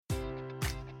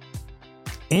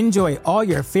Enjoy all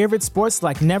your favorite sports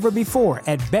like never before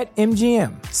at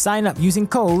BetMGM. Sign up using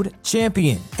code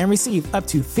CHAMPION and receive up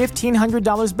to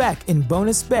 $1,500 back in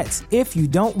bonus bets if you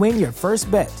don't win your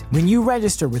first bet. When you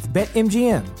register with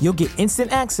BetMGM, you'll get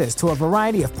instant access to a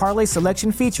variety of parlay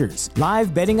selection features,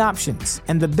 live betting options,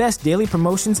 and the best daily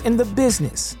promotions in the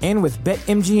business. And with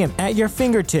BetMGM at your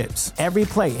fingertips, every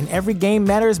play and every game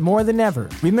matters more than ever.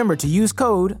 Remember to use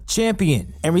code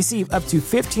CHAMPION and receive up to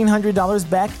 $1,500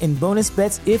 back in bonus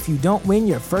bets if you don't win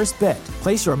your first bet.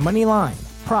 Place your money line,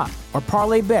 prop, or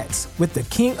parlay bets with the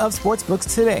king of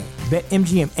sportsbooks today.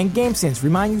 BetMGM and GameSense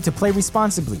remind you to play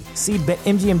responsibly. See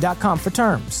BetMGM.com for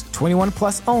terms. 21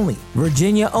 plus only.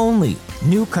 Virginia only.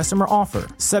 New customer offer.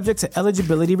 Subject to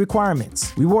eligibility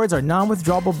requirements. Rewards are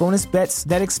non-withdrawable bonus bets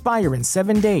that expire in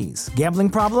 7 days. Gambling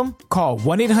problem? Call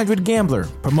 1-800-GAMBLER.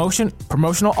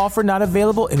 Promotional offer not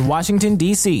available in Washington,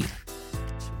 D.C.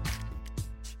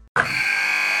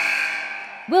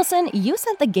 Wilson, you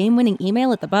sent the game-winning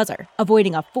email at the buzzer,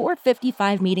 avoiding a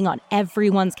 4:55 meeting on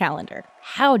everyone's calendar.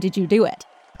 How did you do it?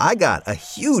 I got a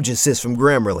huge assist from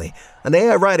Grammarly, an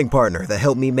AI writing partner that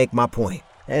helped me make my point.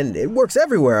 And it works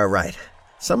everywhere I write.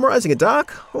 Summarizing a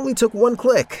doc only took one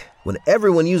click. When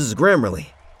everyone uses Grammarly,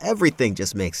 everything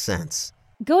just makes sense.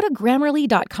 Go to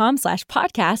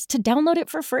Grammarly.com/podcast to download it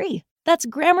for free. That's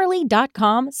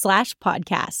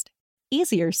Grammarly.com/podcast.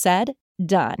 Easier said,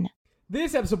 done.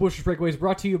 This episode of Blue Shirts Breakaway is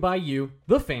brought to you by you,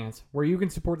 the fans, where you can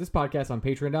support this podcast on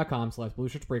patreon.com/Blue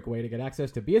Shirts Breakaway to get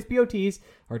access to BSBOTs,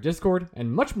 our Discord, and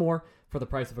much more for the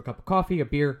price of a cup of coffee, a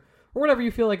beer, or whatever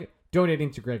you feel like donating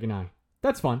to Greg and I.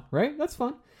 That's fun, right? That's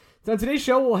fun. So on today's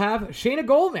show, we'll have Shayna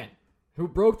Goldman, who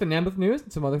broke the Nemeth news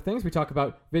and some other things. We talk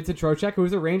about Vincent Trocheck, who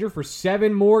was a Ranger for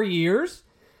 7 more years,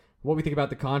 what we think about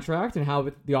the contract and how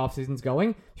the offseason's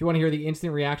going. If you want to hear the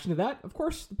instant reaction to that, of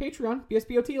course, the Patreon,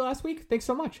 BSBOT last week. Thanks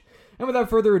so much. And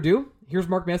without further ado, here's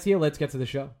Mark Messier. Let's get to the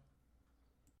show.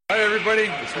 Hi, everybody.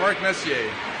 It's Mark Messier,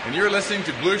 and you're listening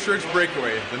to Blue Shirts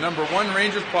Breakaway, the #1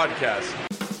 Rangers podcast.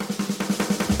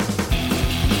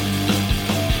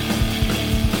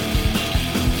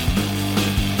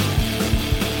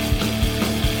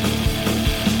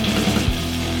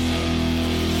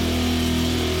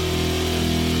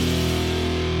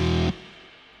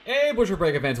 Hey, Blue Shirts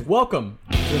Breakaway fans. Welcome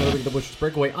to another week of the Blue Shirts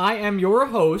Breakaway. I am your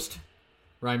host,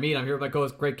 Ryan Mead. I'm here with my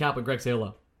co-host, Greg Kaplan. Greg, say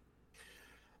hello.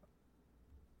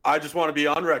 I just want to be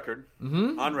on record.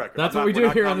 Mm-hmm. On record. That's what we do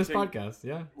here on this podcast.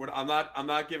 Yeah. I'm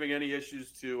not giving any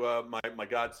issues to my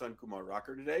godson Kumar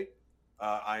Rocker today.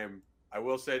 I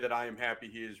will say that I am happy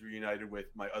he is reunited with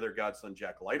my other godson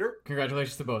Jack Leiter.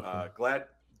 Congratulations to both. Glad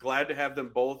to have them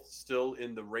both still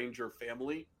in the Ranger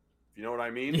family. If you know what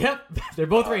I mean. Yep, they're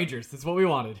both Rangers. That's what we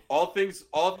wanted. All things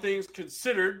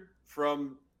considered,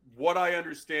 from what I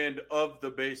understand of the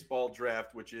baseball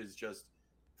draft, which is just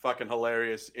fucking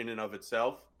hilarious in and of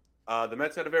itself, the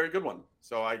Mets had a very good one.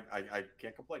 So I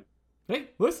can't complain.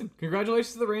 Hey, listen,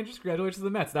 congratulations to the Rangers. Congratulations to the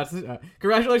Mets.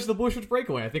 Congratulations to the Blue Shirts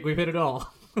Breakaway. I think we've hit it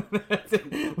all.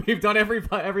 We've done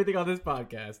everything on this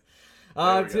podcast.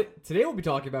 Today we'll be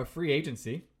talking about free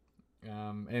agency.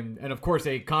 And of course,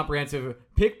 a comprehensive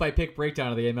pick-by-pick breakdown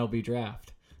of the MLB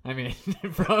draft. I mean,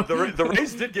 the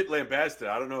Rays did get lambasted.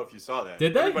 I don't know if you saw that.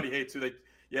 Did they? Everybody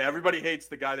hates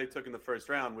the guy they took in the first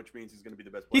round, which means he's going to be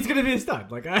the best player. He's going to be a stud.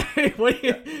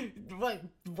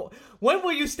 When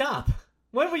will you stop?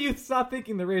 When will you stop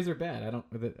thinking the Rays are bad?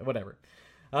 Whatever.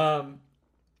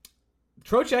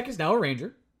 Trocheck is now a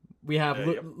Ranger. We have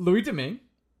Louis Domingue.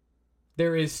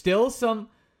 There is still some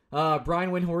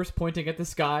Brian Windhorst pointing at the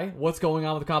sky. What's going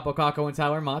on with the Kaapo Kakko and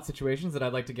Tyler Motte situations that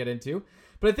I'd like to get into.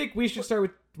 But I think we should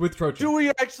start with Trocheck. Do we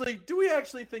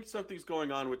actually think something's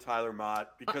going on with Tyler Motte?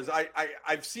 Because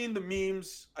I've seen the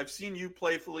memes. I've seen you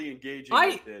playfully engaging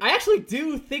with it. I actually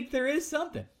do think there is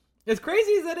something. As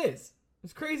crazy as it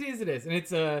is. And it's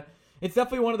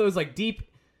definitely one of those like deep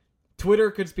Twitter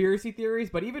conspiracy theories.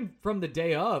 But even from the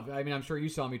day of, I mean, I'm sure you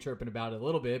saw me chirping about it a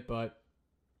little bit, but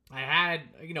I had,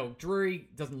 Drury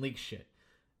doesn't leak shit.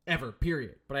 Ever,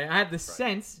 period. But I had the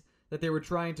sense that they were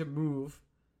trying to move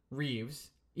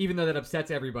Reeves, even though that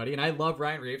upsets everybody. And I love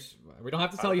Ryan Reeves. We don't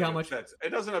have to tell you how much. It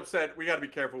doesn't upset. We got to be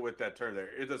careful with that term there.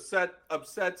 It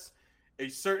upsets a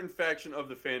certain faction of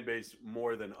the fan base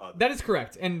more than others. That is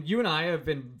correct. And you and I have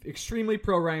been extremely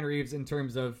pro Ryan Reeves in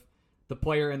terms of the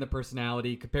player and the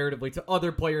personality comparatively to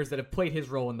other players that have played his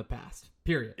role in the past.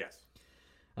 Period. Yes.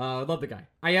 Love the guy.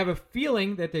 I have a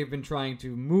feeling that they've been trying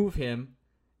to move him.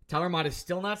 Tyler Motte is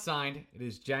still not signed. It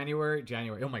is January.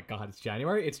 Oh my God, it's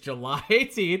January. It's July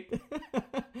 18th.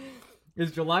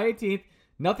 It's July 18th.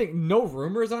 Nothing. No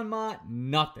rumors on Motte.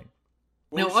 Nothing.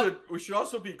 Well, we should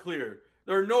also be clear.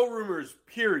 There are no rumors,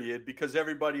 period, because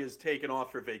everybody has taken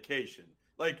off for vacation.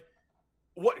 Like,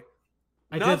 what?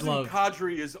 Nazem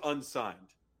Kadri is unsigned.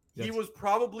 Yes. He was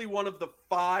probably one of the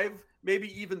 5,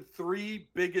 maybe even 3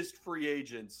 biggest free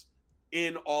agents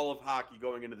in all of hockey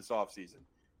going into this offseason.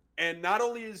 And not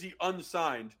only is he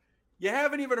unsigned, you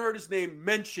haven't even heard his name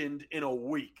mentioned in a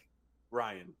week,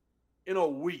 Ryan. In a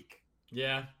week.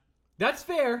 Yeah, that's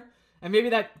fair. And maybe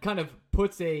that kind of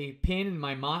puts a pin in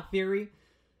my Mott theory.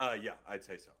 Yeah, I'd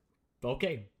say so.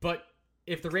 Okay, but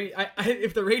if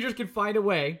the Rangers can find a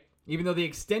way, even though they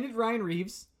extended Ryan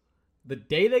Reeves the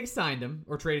day they signed him,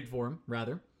 or traded for him,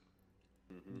 rather,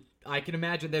 I can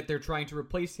imagine that they're trying to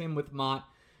replace him with Mott,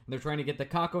 and they're trying to get the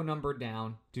Kakko number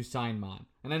down to sign Mott.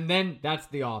 And then that's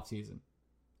the offseason.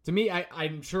 To me,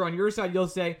 I'm sure on your side you'll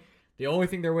say the only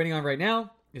thing they're waiting on right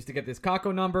now is to get this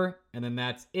Kakko number, and then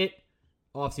that's it.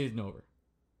 Offseason over.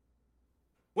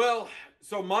 Well,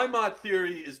 so my Mott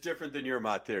theory is different than your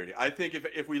Mott theory. I think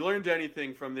if we learned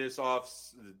anything from this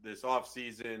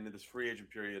offseason, this free agent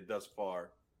period thus far,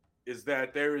 is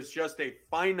that there is just a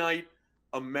finite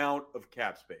amount of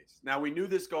cap space. Now, we knew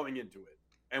this going into it,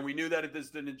 and we knew that this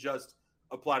didn't just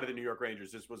apply to the New York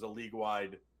Rangers. This was a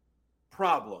league-wide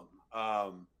problem.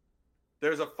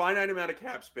 There's a finite amount of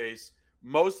cap space.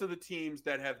 Most of the teams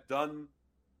that have done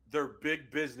their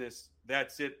big business,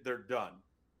 that's it, they're done.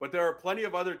 But there are plenty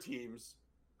of other teams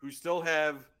who still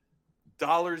have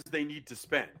dollars they need to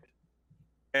spend.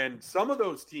 And some of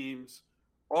those teams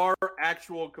are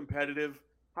actual competitive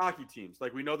hockey teams.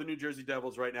 Like we know the New Jersey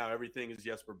Devils right now, everything is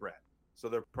Jesper Bratt. So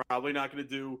they're probably not going to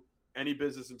do any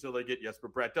business until they get Jesper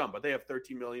Bratt done. But they have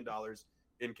 $13 million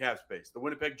in cap space. The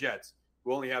Winnipeg Jets,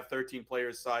 who only have 13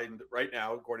 players signed right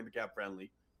now, according to Cap Friendly,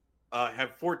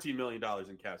 have $14 million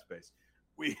in cap space.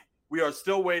 We are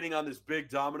still waiting on this big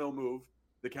domino move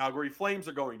the Calgary Flames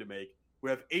are going to make.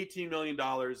 We have $18 million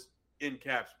in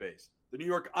cap space. The New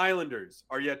York Islanders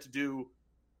are yet to do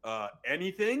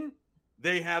anything.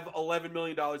 They have $11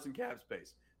 million in cap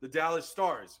space. The Dallas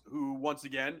Stars, who once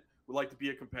again would like to be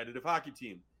a competitive hockey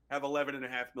team, have $11.5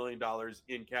 million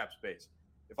in cap space.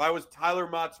 If I was Tyler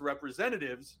Mott's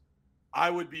representatives, I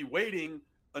would be waiting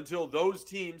until those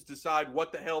teams decide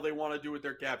what the hell they want to do with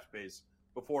their cap space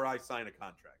before I sign a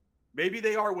contract. Maybe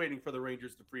they are waiting for the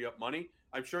Rangers to free up money.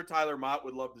 I'm sure Tyler Mott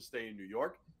would love to stay in New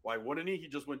York. Why wouldn't he? He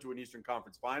just went to an Eastern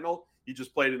Conference final. He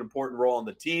just played an important role on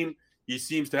the team. He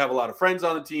seems to have a lot of friends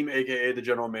on the team, a.k.a. the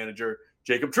general manager,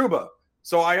 Jacob Trouba.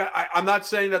 So I'm not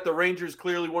saying that the Rangers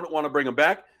clearly wouldn't want to bring him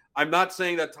back. I'm not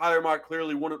saying that Tyler Mott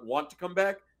clearly wouldn't want to come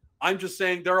back. I'm just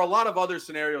saying there are a lot of other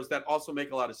scenarios that also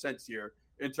make a lot of sense here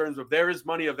in terms of there is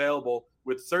money available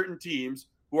with certain teams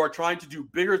who are trying to do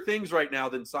bigger things right now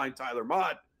than sign Tyler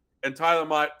Mott. And Tyler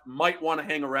Mott might want to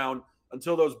hang around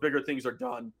until those bigger things are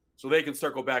done so they can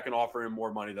circle back and offer him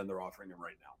more money than they're offering him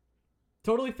right now.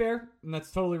 Totally fair, and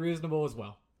that's totally reasonable as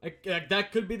well.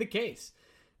 That could be the case.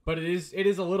 But it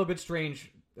is a little bit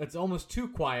strange. It's almost too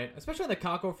quiet, especially on the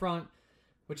Kakko front,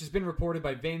 which has been reported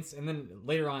by Vince, and then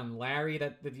later on Larry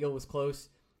that the deal was close.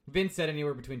 Vince said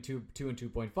anywhere between 2 and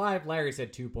 2.5. Larry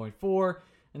said 2.4,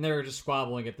 and they were just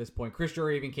squabbling at this point. Chris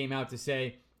Drury even came out to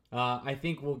say, I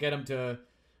think we'll get him to...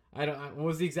 what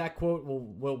was the exact quote?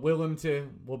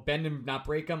 We'll bend him, not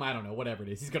break him. I don't know, whatever it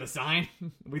is. He's going to sign.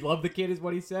 We love the kid is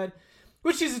what he said,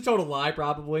 which is a total lie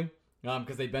probably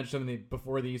because they benched him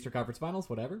before the Eastern Conference Finals,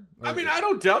 whatever. I mean, I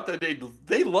don't doubt that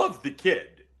they love the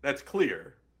kid. That's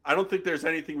clear. I don't think there's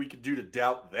anything we could do to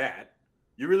doubt that.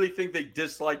 You really think they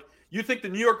dislike, you think the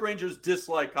New York Rangers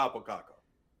dislike Kaapo Kakko?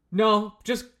 No,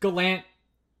 just Gallant.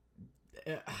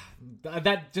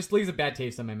 That just leaves a bad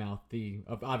taste in my mouth.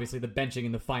 Obviously the benching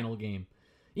in the final game,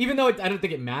 even though I don't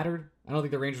think it mattered. I don't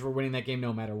think the Rangers were winning that game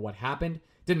no matter what happened.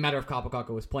 Didn't matter if Kaapo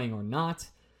Kakko was playing or not.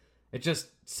 It just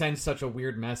sends such a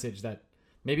weird message that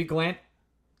maybe Gallant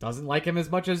doesn't like him as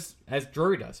much as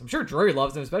Drury does. I'm sure Drury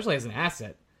loves him, especially as an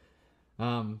asset.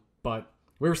 But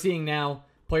we're seeing now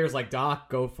players like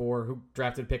Doc who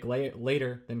drafted a pick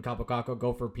later than Kaapo Kakko,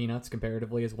 go for peanuts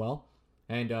comparatively as well.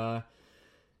 And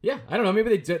yeah, I don't know.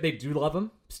 Maybe they do love him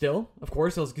still. Of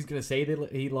course, he's going to say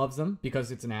that he loves them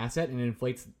because it's an asset and it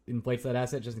inflates that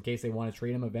asset just in case they want to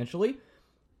trade him eventually,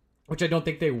 which I don't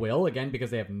think they will, again,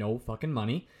 because they have no fucking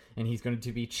money and he's going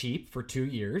to be cheap for 2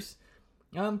 years.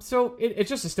 So it's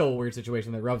just still a weird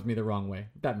situation that rubs me the wrong way.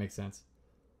 If that makes sense.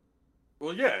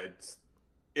 Well, yeah,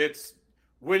 it's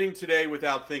winning today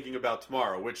without thinking about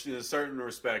tomorrow, which in a certain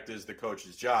respect is the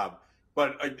coach's job.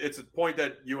 But it's a point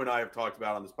that you and I have talked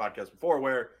about on this podcast before,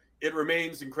 where it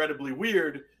remains incredibly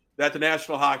weird that the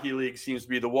National Hockey League seems to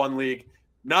be the one league,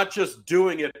 not just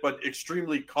doing it, but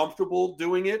extremely comfortable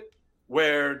doing it,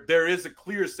 where there is a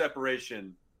clear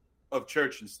separation of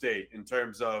church and state in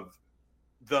terms of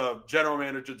the general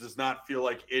manager does not feel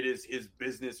like it is his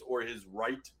business or his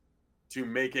right to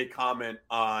make a comment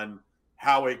on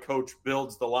how a coach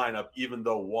builds the lineup, even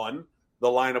though, one, the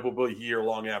lineup will be here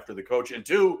long after the coach, and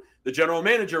two, the general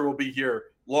manager will be here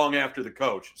long after the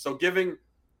coach. So giving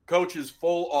coaches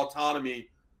full autonomy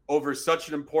over such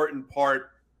an important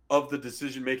part of the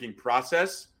decision-making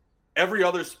process, every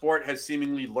other sport has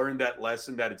seemingly learned that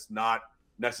lesson, that it's not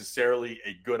necessarily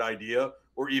a good idea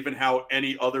or even how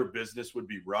any other business would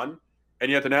be run. And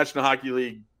yet the National Hockey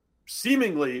League,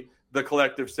 seemingly the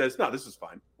collective says, no, this is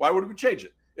fine. Why would we change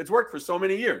it? It's worked for so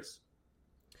many years.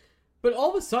 But all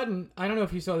of a sudden, I don't know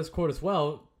if you saw this quote as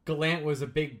well, Gallant was a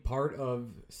big part of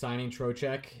signing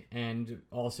Trocheck and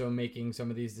also making some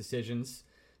of these decisions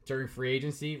during free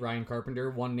agency. Ryan Carpenter,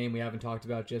 one name we haven't talked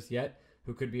about just yet,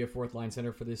 who could be a fourth line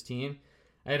center for this team.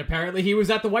 And apparently he was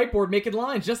at the whiteboard making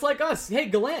lines just like us. Hey,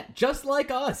 Gallant, just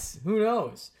like us. Who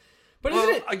knows? But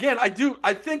isn't it? Again, I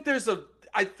think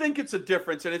it's a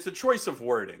difference, and it's a choice of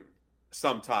wording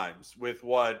sometimes with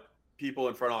what people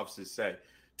in front offices say.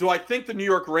 Do I think the New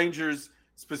York Rangers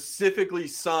specifically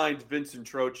signed Vincent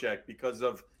Trocheck because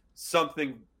of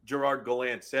something Gerard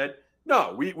Gallant said?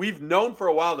 No, we've known for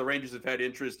a while the Rangers have had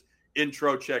interest in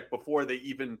Trocheck before they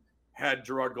even had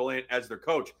Gerard Gallant as their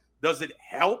coach. Does it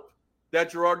help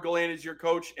that Gerard Gallant is your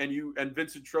coach and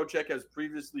Vincent Trocheck has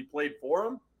previously played for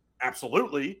him?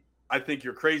 Absolutely. I think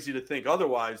you're crazy to think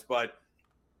otherwise, but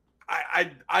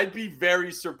I'd be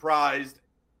very surprised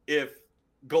if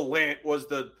Gallant was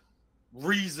the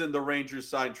reason the Rangers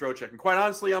signed Trocheck. And quite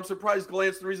honestly, I'm surprised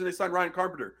Gallant's the reason they signed Ryan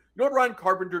Carpenter. You know what Ryan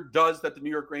Carpenter does that the New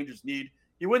York Rangers need?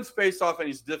 He wins faceoff and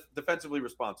he's defensively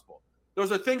responsible.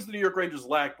 Those are things the New York Rangers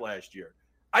lacked last year.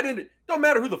 Don't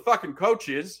matter who the fucking coach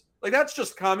is. Like, that's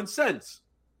just common sense.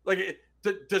 Like,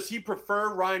 does he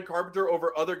prefer Ryan Carpenter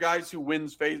over other guys who won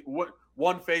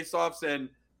faceoffs and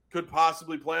could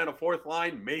possibly play on a fourth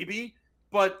line? Maybe.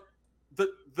 But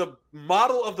the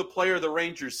model of the player the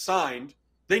Rangers signed,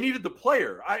 they needed the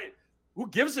player. Who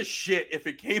gives a shit if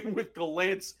it came with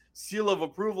Gallant's seal of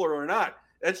approval or not?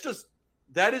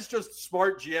 That is just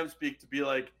smart GM speak to be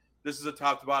like, this is a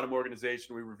top to bottom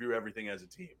organization. We review everything as a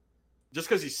team. Just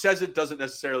because he says it doesn't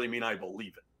necessarily mean I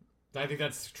believe it. I think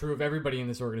that's true of everybody in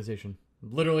this organization.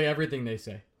 Literally everything they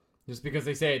say. Just because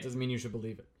they say it doesn't mean you should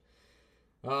believe it.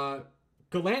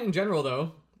 Gallant in general,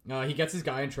 though, he gets his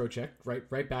guy in Trocheck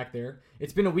right back there.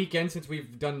 It's been a weekend since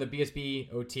we've done the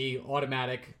BSB OT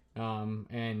automatic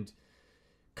and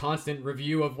constant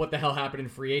review of what the hell happened in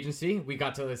free agency. We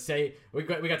got to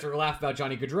laugh about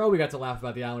Johnny Gaudreau. We got to laugh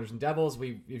about the Islanders and Devils.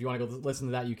 If you want to go listen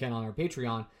to that, you can on our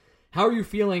Patreon. How are you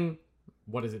feeling?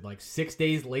 What is it, like 6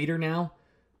 days later now,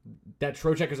 that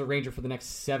Trocheck is a Ranger for the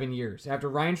next 7 years? After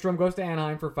Ryan Strome goes to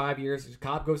Anaheim for 5 years,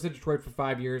 Cobb goes to Detroit for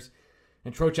 5 years,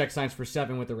 and Trocheck signs for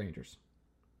 7 with the Rangers.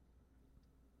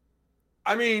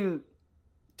 I mean,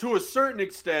 to a certain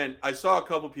extent, I saw a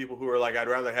couple people who were like, I'd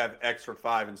rather have X for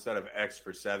 5 instead of X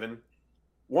for 7.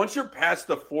 Once you're past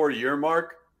the 4-year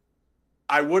mark,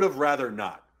 I would have rather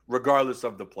not, regardless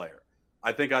of the player.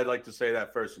 I think I'd like to say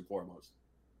that first and foremost.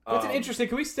 That's an interesting.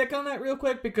 Can we stick on that real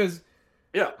quick? Because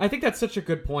I think that's such a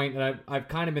good point that I've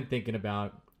kind of been thinking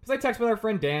about. Because I text with our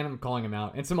friend Dan, I'm calling him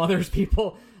out, and some others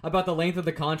people about the length of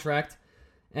the contract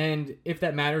and if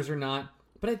that matters or not.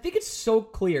 But I think it's so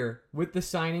clear with the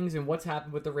signings and what's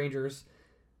happened with the Rangers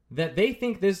that they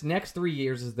think this next 3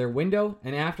 years is their window,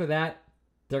 and after that,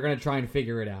 they're going to try and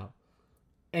figure it out.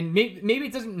 And maybe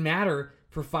it doesn't matter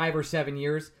for 5 or 7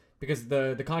 years because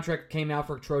the contract came out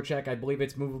for Trocheck. I believe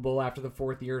it's movable after the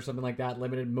 4th year or something like that,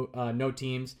 limited no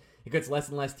teams. It gets less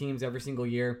and less teams every single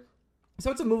year. So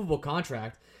it's a movable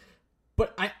contract.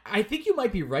 But I think you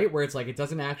might be right where it's like it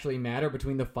doesn't actually matter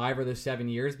between the 5 or the 7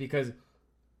 years because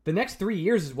the next 3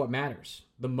 years is what matters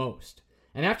the most.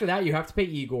 And after that, you have to pay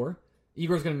Igor.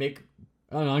 Igor's going to make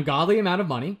an ungodly amount of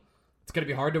money. It's going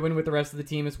to be hard to win with the rest of the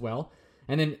team as well.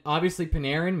 And then obviously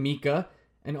Panarin, Mika,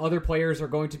 and other players are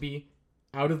going to be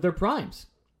out of their primes.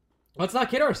 Let's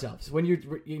not kid ourselves.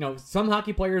 When some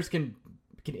hockey players can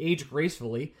age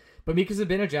gracefully, but Mika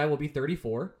Zibanejad will be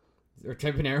 34, or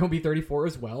Ted Panarin will be 34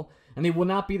 as well, and they will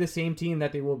not be the same team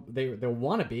that they'll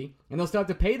want to be, and they'll still have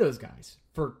to pay those guys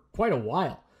for quite a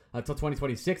while, until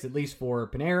 2026 at least for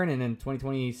Panarin, and then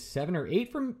 2027 or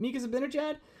 8 for Mika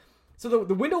Zibanejad. So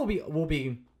the window will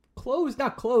be closed,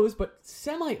 not closed, but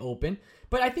semi-open.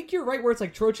 But I think you're right where it's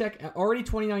like Trocheck, already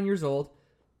 29 years old,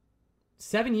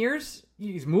 7 years,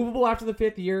 he's movable after the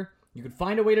 5th year. You could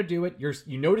find a way to do it.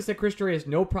 You notice that Chris Drury has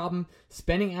no problem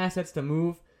spending assets to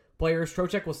move players.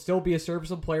 Trocheck will still be a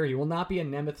serviceable player. He will not be a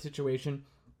Nemeth situation.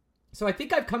 So I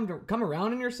think I've come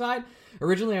around on your side.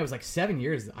 Originally, I was like 7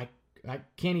 years. I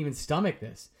can't even stomach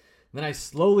this. Then I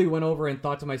slowly went over and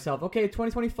thought to myself, okay,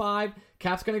 2025,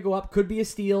 Cap's going to go up. Could be a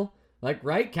steal. Like,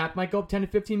 right? Cap might go up $10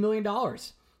 to $15 million.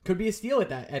 Could be a steal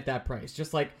at that price.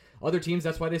 Just like other teams,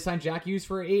 that's why they signed Jack Hughes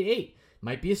for 8.8.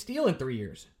 Might be a steal in 3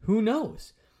 years. Who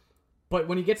knows? But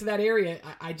when you get to that area,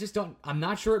 I just don't, I'm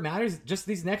not sure it matters. Just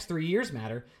these next 3 years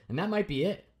matter, and that might be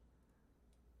it.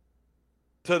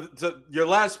 To your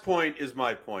last point is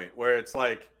my point, where it's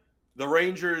like the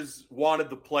Rangers wanted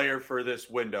the player for this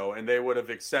window, and they would have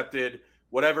accepted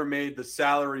whatever made the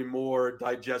salary more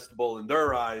digestible in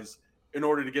their eyes in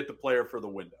order to get the player for the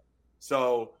window.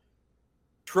 So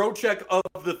Trocheck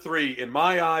of the three, in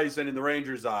my eyes and in the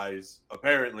Rangers' eyes,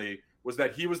 apparently, was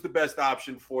that he was the best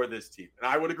option for this team. And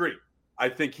I would agree. I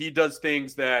think he does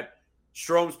things that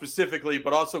Strome specifically,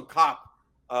 but also Kopp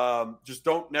just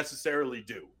don't necessarily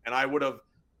do. And I would have,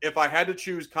 if I had to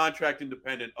choose contract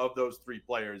independent of those three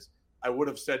players, I would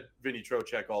have said Vinny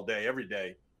Trocheck all day, every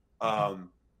day.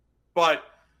 But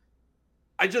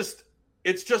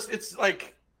it's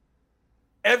like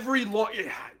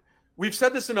we've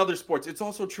said this in other sports. It's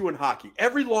also true in hockey.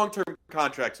 Every long-term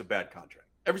contract's a bad contract.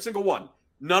 Every single one.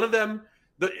 None of them.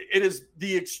 It is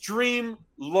the extreme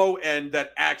low end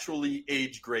that actually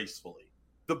age gracefully.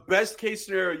 The best case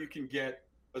scenario you can get,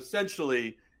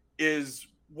 essentially, is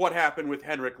what happened with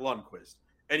Henrik Lundqvist.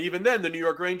 And even then, the New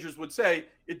York Rangers would say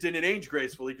it didn't age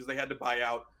gracefully because they had to buy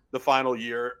out the final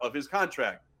year of his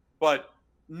contract. But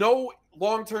no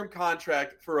long-term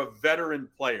contract for a veteran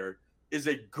player is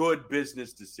a good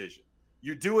business decision.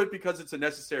 You do it because it's a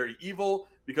necessary evil,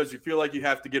 because you feel like you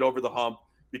have to get over the hump,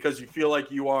 because you feel like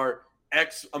you are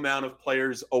X amount of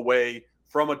players away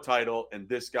from a title, and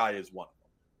this guy is one of them.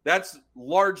 That's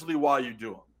largely why you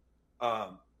do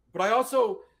them. But I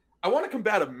want to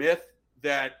combat a myth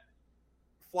that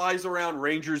flies around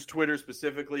Rangers Twitter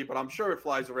specifically, but I'm sure it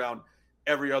flies around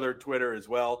every other Twitter as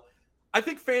well. I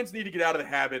think fans need to get out of the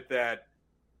habit that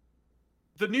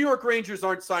the New York Rangers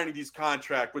aren't signing these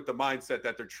contracts with the mindset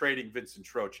that they're trading Vincent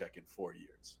Trocheck in 4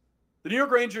 years. The New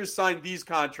York Rangers signed these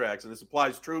contracts, and this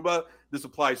applies Trouba, this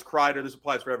applies Kreider, this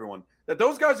applies for everyone, that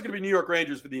those guys are going to be New York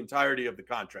Rangers for the entirety of the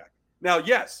contract. Now,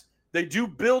 yes, they do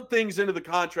build things into the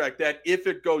contract that if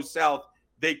it goes south,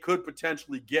 they could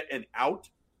potentially get an out.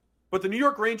 But the New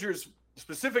York Rangers,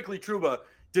 specifically Trouba,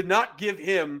 did not give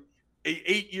him an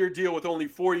 8-year deal with only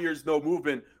 4 years, no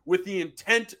movement, with the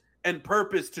intent and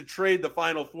purpose to trade the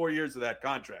final 4 years of that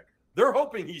contract. They're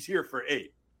hoping he's here for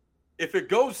 8. If it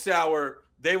goes sour,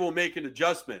 they will make an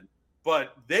adjustment,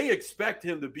 but they expect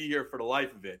him to be here for the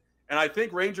life of it. And I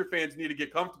think Ranger fans need to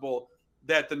get comfortable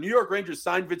that the New York Rangers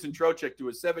signed Vincent Trocheck to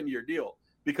a 7-year deal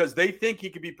because they think he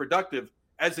could be productive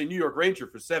as a New York Ranger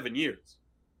for 7 years.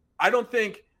 I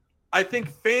think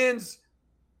fans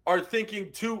are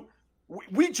thinking too,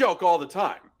 we joke all the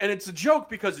time, and it's a joke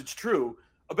because it's true,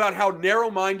 about how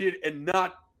narrow-minded and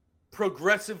not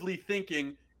progressively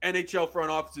thinking NHL front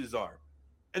offices are.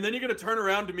 And then you're going to turn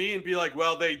around to me and be like,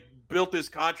 well, they built this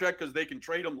contract because they can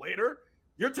trade him later.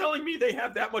 You're telling me they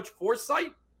have that much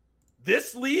foresight?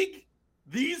 This league?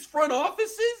 These front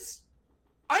offices?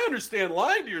 I understand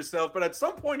lying to yourself, but at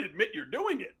some point admit you're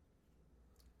doing it.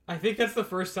 I think that's the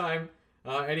first time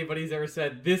anybody's ever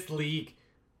said this league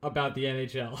about the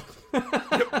NHL.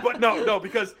 But no,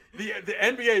 because the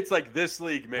NBA, it's like this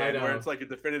league, man, where it's like a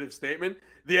definitive statement.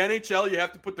 The NHL, you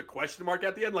have to put the question mark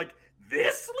at the end, like,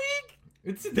 this league?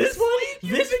 It's this one?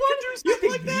 This one? You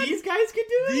think like these guys could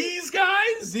do it? These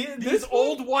guys? These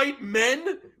old white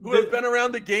men who have been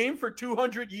around the game for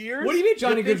 200 years? What do you mean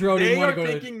Johnny Gaudreau didn't want to go to...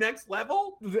 They are thinking next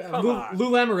level? Lou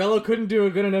Lamoriello couldn't do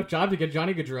a good enough job to get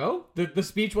Johnny Gaudreau? The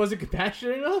speech wasn't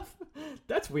compassionate enough?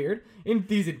 That's weird. In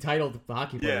these entitled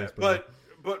hockey players. Yeah,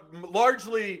 but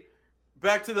largely,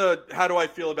 back to the how do I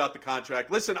feel about the contract.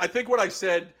 Listen, I think what I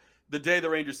said the day the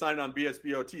Rangers signed on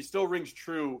BSBOT still rings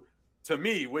true to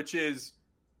me, which is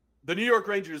the New York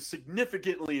Rangers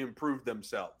significantly improved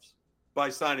themselves by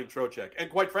signing Trocheck. And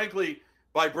quite frankly,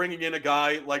 by bringing in a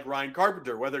guy like Ryan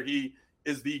Carpenter, whether he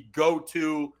is the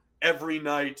go-to every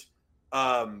night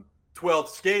 12th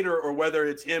skater or whether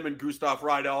it's him and Gustav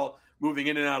Rydell moving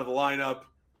in and out of the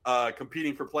lineup,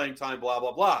 competing for playing time, blah,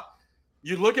 blah, blah.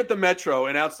 You look at the Metro,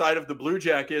 and outside of the Blue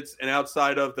Jackets and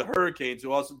outside of the Hurricanes,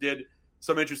 who also did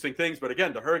some interesting things, but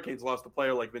again, the Hurricanes lost a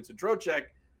player like Vincent Trocheck,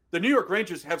 the New York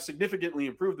Rangers have significantly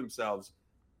improved themselves,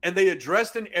 and they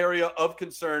addressed an area of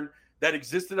concern that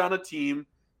existed on a team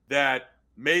that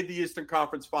made the Eastern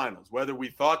Conference Finals, whether we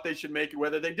thought they should make it,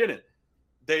 whether they didn't.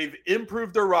 They've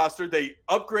improved their roster. They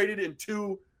upgraded in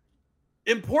 2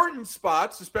 important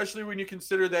spots, especially when you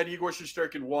consider that Igor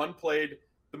Shesterkin, 1, played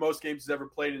the most games he's ever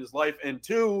played in his life. And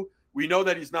 2, we know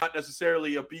that he's not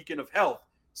necessarily a beacon of health.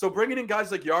 So bringing in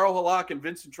guys like Jaro Halak and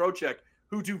Vincent Trocheck,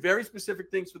 who do very specific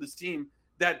things for this team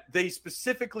that they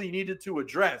specifically needed to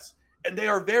address, and they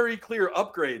are very clear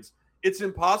upgrades. It's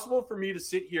impossible for me to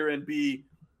sit here and be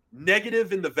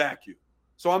negative in the vacuum.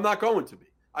 So I'm not going to be.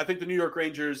 I think the New York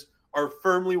Rangers are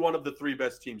firmly one of the 3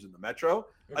 best teams in the Metro.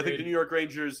 Agreed. I think the New York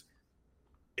Rangers,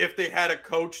 if they had a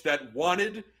coach that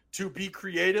wanted to be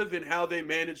creative in how they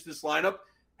manage this lineup,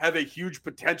 have a huge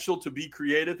potential to be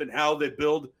creative in how they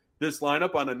build this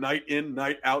lineup on a night in,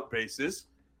 night out basis.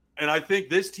 And I think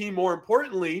this team, more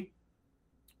importantly,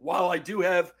 while I do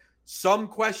have some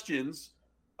questions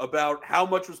about how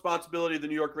much responsibility the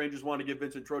New York Rangers want to give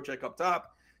Vincent Trocheck up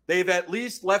top, they've at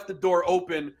least left the door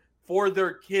open for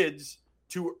their kids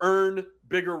to earn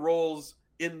bigger roles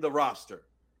in the roster.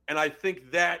 And I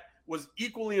think that was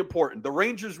equally important. The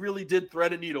Rangers really did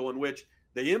thread a needle in which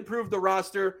they improved the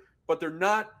roster, but they're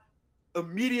not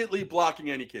immediately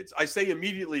blocking any kids. I say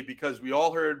immediately because we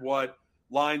all heard what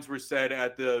lines were said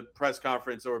at the press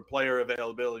conference or player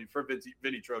availability for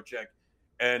Vinny Trocheck.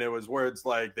 And it was words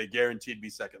like, they guaranteed me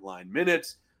second line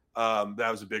minutes. That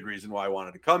was a big reason why I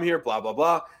wanted to come here, blah, blah,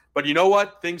 blah. But you know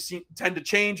what? Things tend to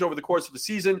change over the course of the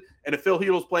season. And if Phil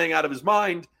Heedle's playing out of his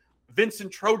mind,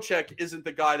 Vincent Trocheck isn't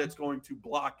the guy that's going to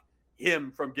block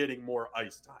him from getting more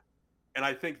ice time. And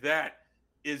I think that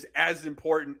is as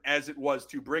important as it was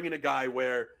to bring in a guy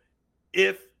where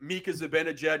if Mika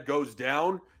Zibanejad goes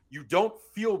down, you don't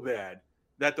feel bad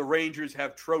that the Rangers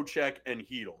have Trocheck and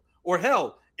Heedle. Or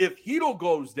hell, if Heedle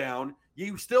goes down,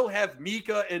 you still have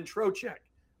Mika and Trocheck.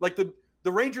 Like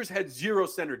the Rangers had 0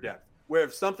 center depth, where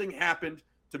if something happened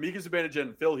to Mika Zibanejad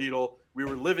and Phil Heedle, we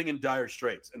were living in dire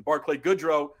straits. And Barclay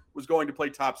Goodrow was going to play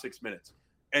top 6 minutes.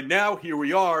 And now here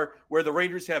we are, where the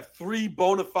Rangers have 3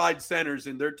 bona fide centers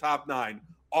in their top 9,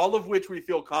 all of which we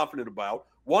feel confident about,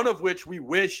 one of which we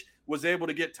wish was able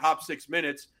to get top 6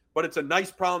 minutes, but it's a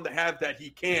nice problem to have that he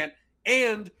can't.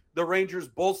 And the Rangers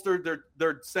bolstered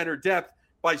their center depth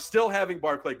by still having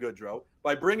Barclay Goodrow,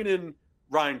 by bringing in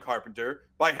Ryan Carpenter,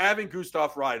 by having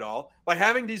Gustav Rydal, by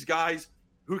having these guys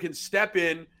who can step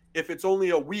in if it's only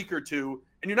a week or 2,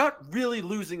 and you're not really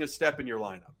losing a step in your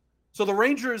lineup. So the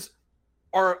Rangers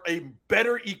are a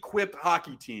better equipped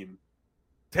hockey team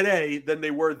today than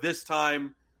they were this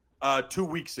time 2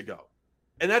 weeks ago.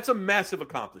 And that's a massive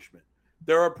accomplishment.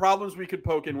 There are problems we could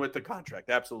poke in with the contract,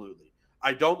 absolutely.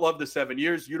 I don't love the 7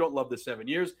 years. You don't love the 7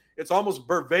 years. It's almost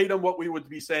verbatim what we would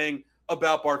be saying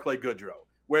about Barclay Goodrow,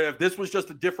 where if this was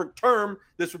just a different term,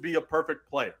 this would be a perfect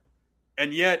player.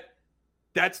 And yet,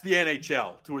 that's the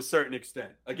NHL to a certain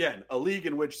extent. Again, a league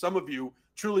in which some of you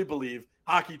truly believe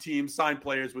hockey teams sign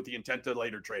players with the intent to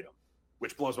later trade them,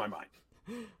 which blows my mind.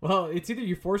 Well, it's either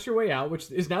you force your way out,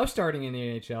 which is now starting in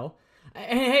the NHL.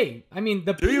 Hey, I mean,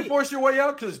 do you force your way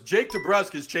out? Because Jake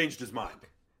DeBrusk has changed his mind.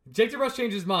 Jake DeBrusk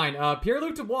changed his mind.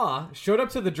 Pierre-Luc Dubois showed up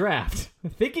to the draft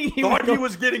thinking he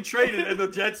was getting traded, and the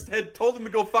Jets had told him to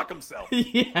go fuck himself.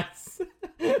 Yes.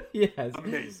 Yes.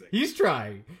 Amazing. He's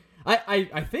trying.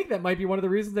 I think that might be one of the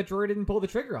reasons that Drury didn't pull the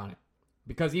trigger on it.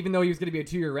 Because even though he was going to be a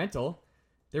 2-year rental,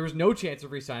 there was no chance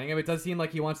of re-signing him. It does seem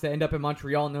like he wants to end up in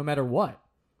Montreal no matter what.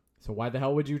 So why the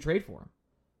hell would you trade for him?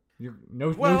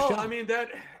 No shot. I mean,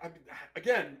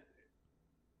 again,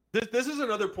 this is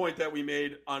another point that we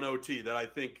made on OT that I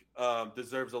think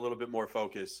deserves a little bit more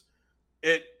focus.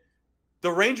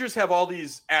 The Rangers have all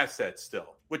these assets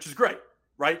still, which is great,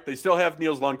 right? They still have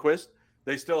Nils Lundkvist.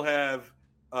 They still have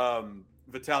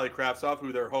Vitaly Kravtsov,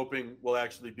 who they're hoping will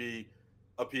actually be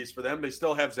a piece for them. They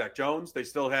still have Zach Jones. They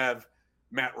still have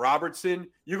Matt Robertson.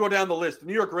 You go down the list. The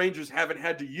New York Rangers haven't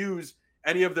had to use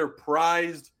any of their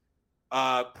prized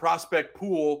prospect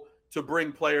pool to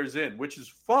bring players in, which is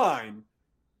fine.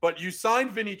 But you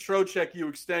sign Vinny Trocheck, you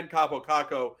extend Kaapo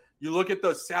Kakko. You look at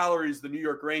the salaries the New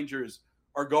York Rangers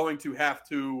are going to have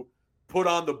to put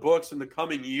on the books in the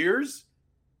coming years,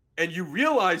 and you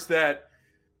realize that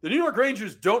the New York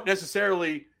Rangers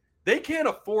they can't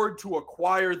afford to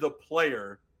acquire the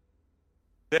player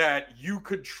that you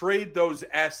could trade those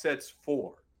assets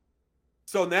for.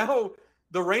 So now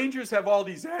the Rangers have all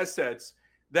these assets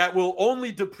that will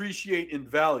only depreciate in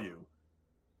value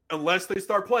unless they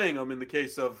start playing them in the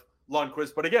case of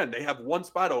Lundkvist. But again, they have one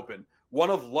spot open. One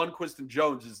of Lundkvist and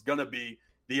Jones is going to be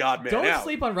the odd man out. Don't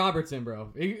sleep on Robertson,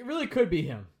 bro. It really could be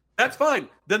him. That's fine.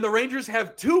 Then the Rangers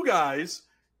have two guys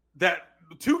that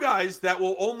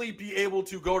will only be able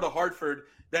to go to Hartford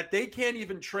that they can't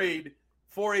even trade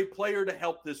for a player to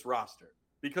help this roster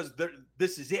because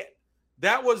this is it.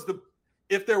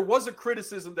 If there was a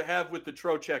criticism to have with the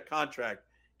Trocheck contract,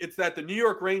 it's that the New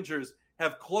York Rangers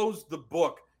have closed the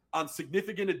book on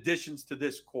significant additions to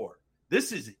this core.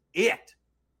 This is it.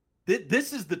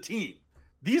 This is the team.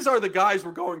 These are the guys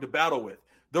we're going to battle with.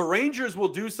 The Rangers will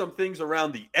do some things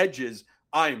around the edges,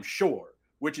 I am sure,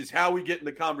 which is how we get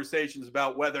into conversations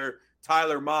about whether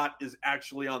Tyler Mott is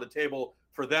actually on the table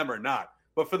for them or not.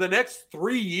 But for the next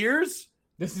 3 years,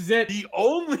 this is it. The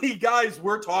only guys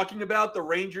we're talking about the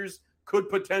Rangers could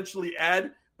potentially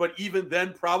add, but even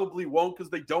then probably won't because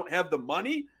they don't have the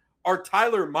money, are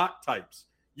Tyler Mott types.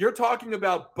 You're talking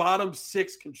about bottom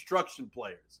 6 construction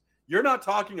players. You're not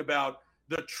talking about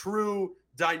the true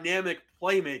dynamic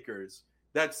playmakers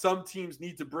that some teams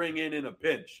need to bring in a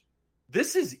pinch.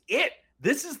 This is it.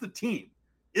 This is the team.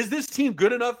 Is this team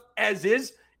good enough as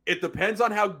is? It depends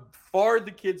on how far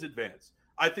the kids advance.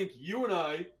 I think you and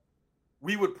I,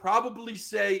 we would probably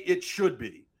say it should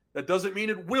be. That doesn't mean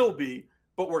it will be,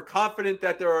 but we're confident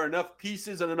that there are enough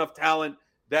pieces and enough talent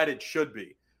that it should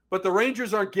be. But the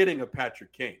Rangers aren't getting a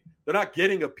Patrick Kane. They're not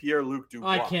getting a Pierre-Luc Dubois.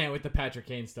 I can't with the Patrick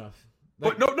Kane stuff.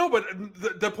 But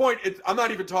the point is, I'm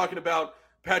not even talking about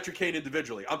Patrick Kane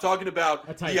individually. I'm talking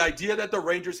about the idea that the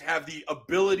Rangers have the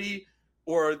ability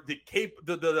or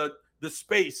the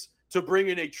space to bring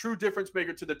in a true difference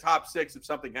maker to the top 6 if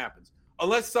something happens.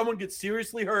 Unless someone gets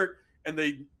seriously hurt and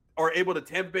they are able to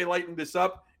Tampa Bay Lightning this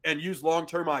up and use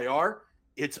long-term IR,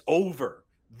 it's over.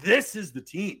 This is the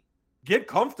team. Get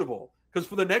comfortable, because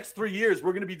for the next 3 years,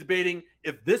 we're going to be debating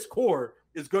if this core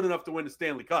is good enough to win the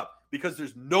Stanley Cup, because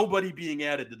there's nobody being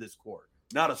added to this core.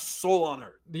 Not a soul on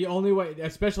earth. The only way,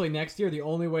 especially next year, the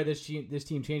only way this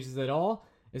team changes at all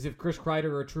is if Chris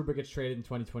Kreider or Trouba gets traded in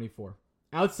 2024.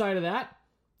 Outside of that,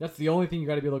 that's the only thing you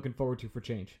got to be looking forward to for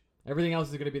change. Everything else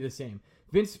is going to be the same.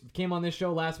 Vince came on this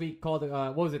show last week, called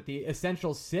what was it, the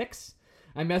Essential 6?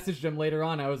 I messaged him later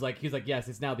on. He's like, yes,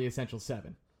 it's now the Essential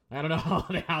 7. I don't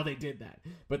know how they did that,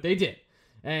 but they did.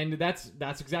 And that's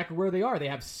exactly where they are. They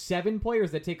have 7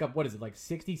 players that take up,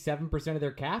 67% of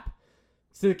their cap?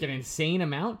 It's like an insane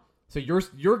amount. So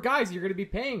your guys you're going to be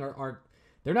paying are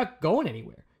they're not going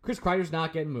anywhere. Chris Kreider's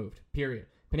not getting moved, period.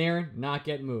 Panarin, not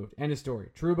getting moved. End of story.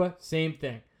 Trouba, same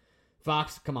thing.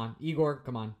 Fox, come on. Igor,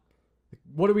 come on.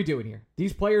 What are we doing here?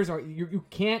 These players you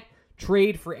can't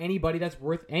trade for anybody that's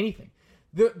worth anything.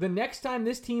 The next time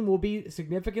this team will be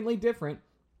significantly different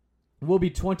will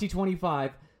be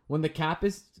 2025 when the cap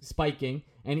is spiking,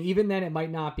 and even then it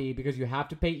might not be because you have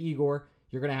to pay Igor.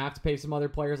 You're going to have to pay some other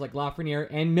players like Lafreniere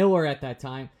and Miller at that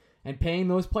time, and paying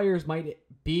those players might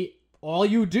be all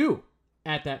you do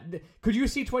at that. Could you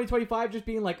see 2025 just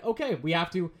being like, okay, we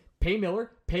have to pay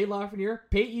Miller, pay Lafreniere,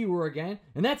 pay Igor again,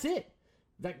 and that's it?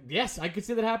 Yes, I could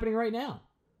see that happening right now.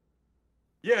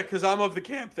 Yeah, because I'm of the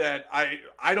camp that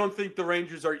I don't think the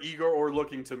Rangers are eager or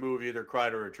looking to move either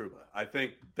Kreider or Trouba. I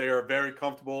think they are very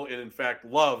comfortable and, in fact,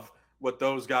 love what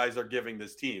those guys are giving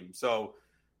this team. So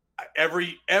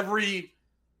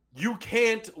you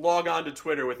can't log on to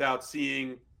Twitter without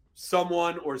seeing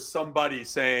someone or somebody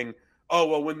saying, oh,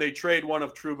 well, when they trade one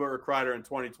of Trouba or Kreider in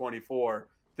 2024,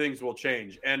 things will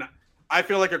change. And I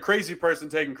feel like a crazy person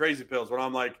taking crazy pills when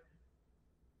I'm like,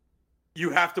 you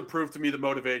have to prove to me the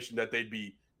motivation that they'd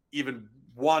be even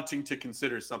wanting to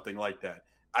consider something like that.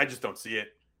 I just don't see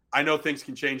it. I know things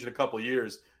can change in a couple of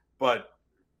years, but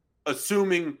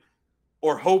assuming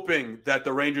or hoping that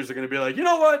the Rangers are going to be like, you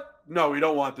know what? No, we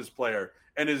don't want this player.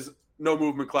 And his no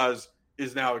movement clause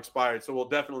is now expired, so we'll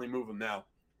definitely move him now.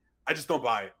 I just don't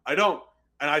buy it. I don't.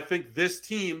 And I think this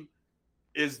team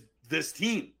is this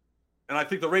team. And I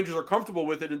think the Rangers are comfortable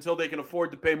with it until they can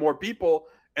afford to pay more people,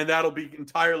 and that'll be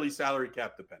entirely salary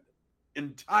cap dependent.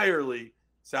 Entirely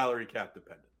salary cap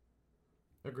dependent.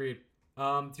 Agreed. Do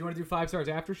you want to do 5 stars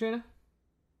after, Shanna?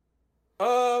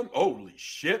 Holy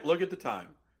shit, look at the time.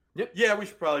 Yep. Yeah, we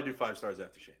should probably do 5 stars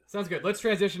after Shanna. Sounds good. Let's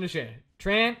transition to Shanna.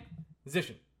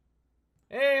 Transition.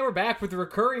 Hey, we're back with the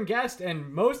recurring guest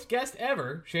and most guest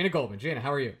ever, Shanna Goldman. Shanna,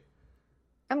 how are you?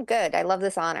 I'm good. I love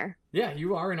this honor. Yeah,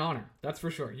 you are an honor. That's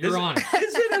for sure. You're honored.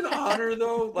 Is it an honor,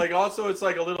 though? Like, also, it's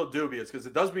like a little dubious because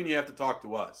it does mean you have to talk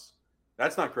to us.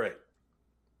 That's not great.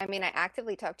 I mean, I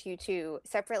actively talk to you two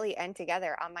separately and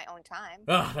together on my own time.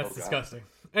 Oh, that's disgusting.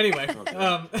 Anyway,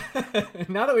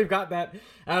 now that we've got that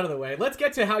out of the way, let's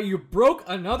get to how you broke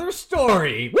another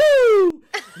story. Woo!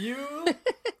 You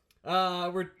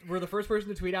were the first person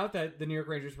to tweet out that the New York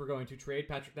Rangers were going to trade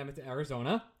Patrick Nemeth to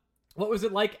Arizona. What was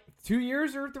it like 2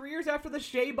 years or 3 years after the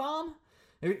Shea bomb?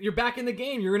 You're back in the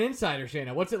game. You're an insider,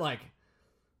 Shayna. What's it like?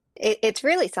 It's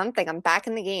really something. I'm back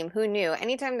in the game. Who knew?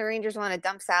 Anytime the Rangers want to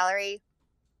dump salary,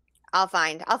 I'll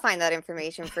find that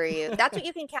information for you. That's what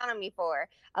you can count on me for.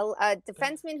 A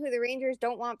defenseman who the Rangers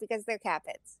don't want because they're cap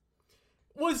hits.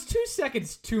 Was 2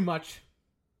 seconds too much?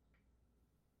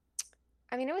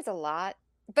 I mean, it was a lot.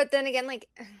 But then again, like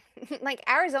like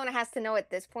Arizona has to know at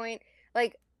this point,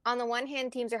 like on the one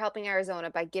hand, teams are helping Arizona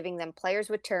by giving them players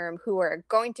with term who are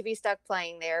going to be stuck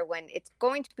playing there when it's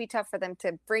going to be tough for them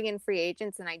to bring in free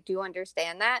agents, and I do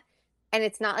understand that. And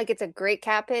it's not like it's a great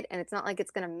cap hit, and it's not like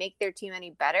it's going to make their team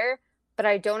any better, but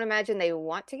I don't imagine they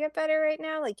want to get better right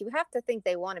now. Like, you have to think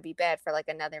they want to be bad for like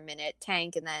another minute,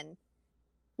 tank, and then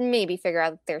maybe figure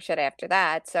out their shit after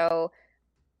that. So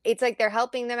it's like they're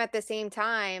helping them at the same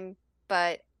time,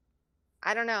 but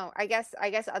I don't know. I guess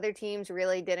other teams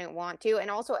really didn't want to, and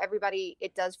also everybody,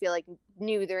 it does feel like,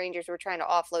 knew the Rangers were trying to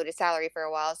offload his salary for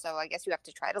a while. So I guess you have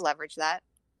to try to leverage that.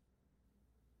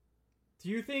 Do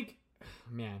you think,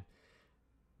 man,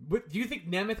 do you think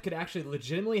Nemeth could actually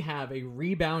legitimately have a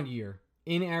rebound year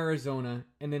in Arizona,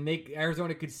 and then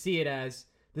Arizona could see it as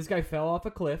this guy fell off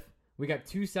a cliff, we got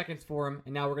 2 seconds for him,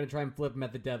 and now we're going to try and flip him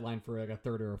at the deadline for like a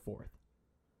third or a fourth?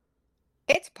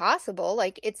 It's possible.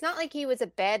 Like, it's not like he was a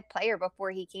bad player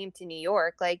before he came to New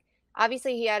York. Like,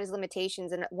 obviously he had his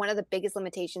limitations, and one of the biggest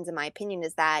limitations, in my opinion,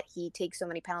 is that he takes so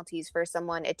many penalties for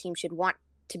someone a team should want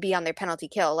to be on their penalty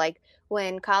kill. Like,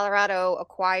 when Colorado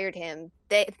acquired him,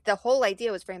 the whole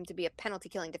idea was for him to be a penalty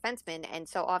killing defenseman, and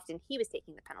so often he was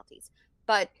taking the penalties.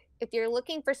 But if you're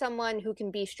looking for someone who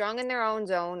can be strong in their own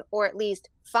zone, or at least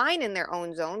fine in their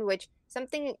own zone, which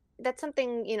that's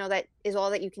something, that is all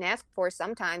that you can ask for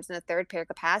sometimes in a third pair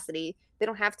capacity. They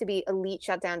don't have to be elite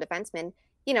shutdown defensemen.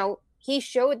 He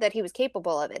showed that he was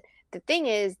capable of it. The thing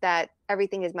is that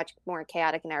everything is much more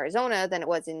chaotic in Arizona than it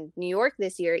was in New York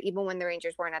this year, even when the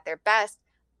Rangers weren't at their best.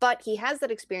 But he has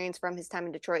that experience from his time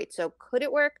in Detroit. So could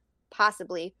it work?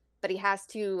 Possibly. But he has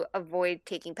to avoid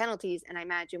taking penalties. And I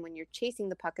imagine when you're chasing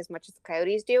the puck as much as the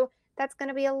Coyotes do, that's going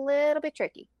to be a little bit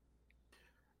tricky.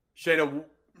 Shayna,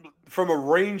 from a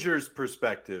Rangers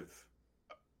perspective,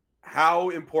 how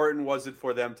important was it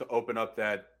for them to open up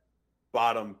that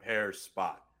bottom pair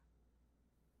spot?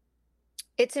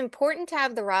 It's important to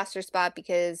have the roster spot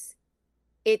because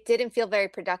it didn't feel very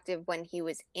productive when he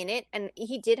was in it. And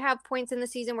he did have points in the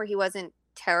season where he wasn't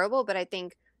terrible, but I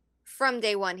think from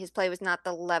day one, his play was not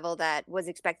the level that was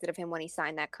expected of him when he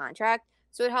signed that contract.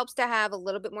 So it helps to have a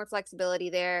little bit more flexibility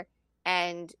there.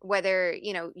 And whether,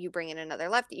 you bring in another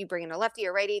lefty, you bring in a lefty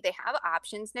or righty, they have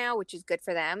options now, which is good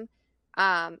for them.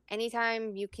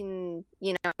 Anytime you can,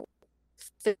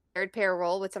 third pair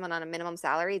role with someone on a minimum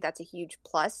salary, that's a huge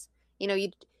plus.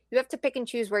 You have to pick and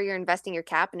choose where you're investing your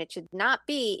cap, and it should not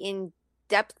be in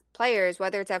depth players,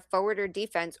 whether it's at forward or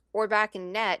defense or back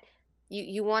in net.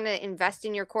 You want to invest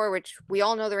in your core, which we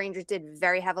all know the Rangers did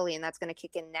very heavily, and that's going to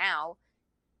kick in now.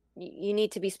 You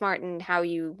need to be smart in how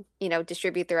you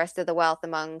distribute the rest of the wealth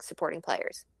among supporting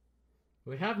players.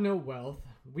 We have no wealth.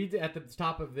 We, at the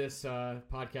top of this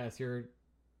podcast here,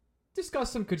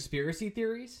 discussed some conspiracy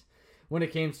theories when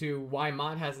it came to why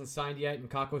Mott hasn't signed yet and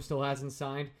Kakko still hasn't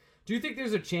signed. Do you think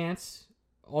there's a chance,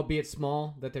 albeit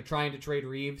small, that they're trying to trade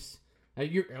Reeves?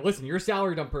 Listen, you're a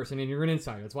salary dump person and you're an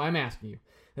insider. That's why I'm asking you.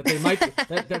 That they might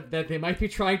that they might be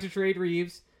trying to trade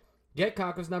Reeves, get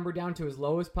Kakko's number down to as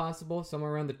low as possible,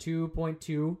 somewhere around the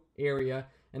 2.2 area,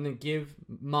 and then give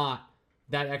Mott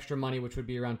that extra money, which would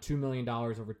be around $2 million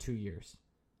over 2 years.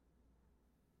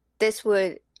 This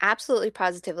would absolutely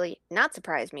positively not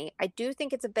surprise me. I do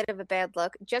think it's a bit of a bad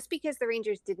look just because the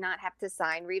Rangers did not have to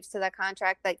sign Reeves to that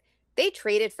contract. Like, they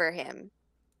traded for him.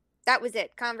 That was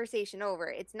it. Conversation over.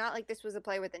 It's not like this was a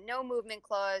player with a no movement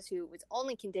clause who was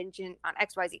only contingent on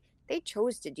XYZ. They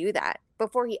chose to do that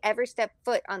before he ever stepped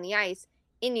foot on the ice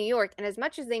in New York. And as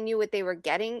much as they knew what they were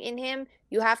getting in him,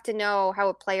 you have to know how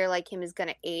a player like him is going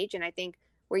to age. And I think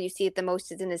where you see it the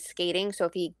most is in his skating. So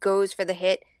if he goes for the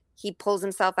hit, he pulls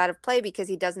himself out of play because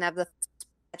he doesn't have the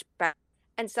back.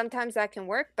 And sometimes that can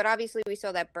work. But obviously we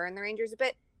saw that burn the Rangers a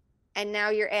bit. And now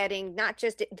you're adding not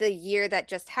just the year that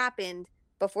just happened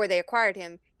before they acquired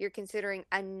him, you're considering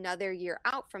another year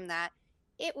out from that.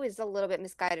 It was a little bit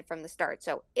misguided from the start.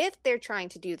 So if they're trying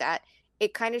to do that,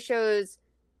 it kind of shows,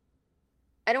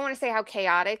 I don't want to say how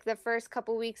chaotic the first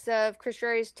couple weeks of Chris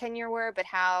Drury's tenure were, but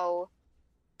how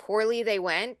poorly they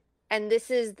went. And this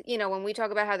is, when we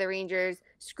talk about how the Rangers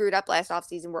screwed up last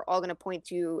offseason, we're all going to point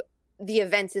to the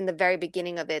events in the very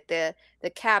beginning of it, the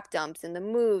cap dumps and the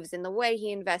moves and the way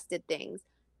he invested things.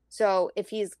 So if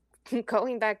he's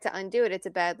going back to undo it, it's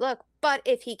a bad look. But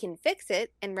if he can fix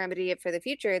it and remedy it for the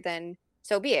future, then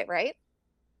so be it, right?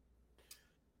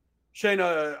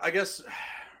 Shayna, I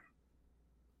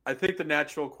think the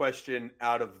natural question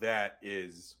out of that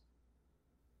is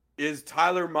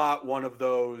Tyler Mott one of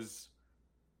those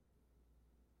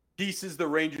pieces the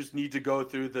Rangers need to go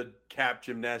through the cap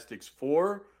gymnastics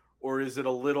for? Or is it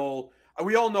a little,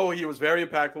 we all know he was very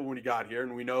impactful when he got here,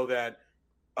 and we know that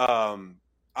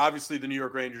obviously the New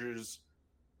York Rangers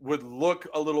would look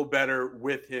a little better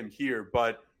with him here,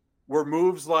 but were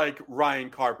moves like Ryan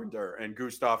Carpenter and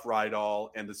Gustav Rydahl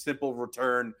and the simple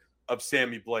return of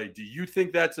Sammy Blais, do you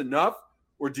think that's enough,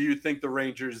 or do you think the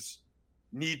Rangers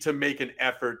need to make an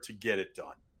effort to get it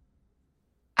done?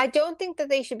 I don't think that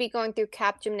they should be going through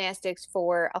cap gymnastics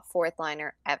for a fourth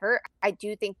liner ever. I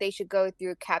do think they should go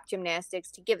through cap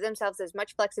gymnastics to give themselves as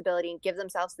much flexibility and give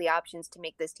themselves the options to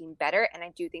make this team better. And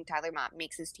I do think Tyler Motte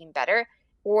makes this team better,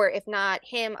 or if not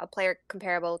him, a player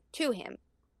comparable to him.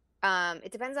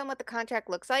 It depends on what the contract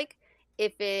looks like.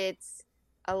 If it's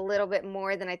a little bit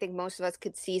more than I think most of us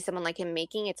could see someone like him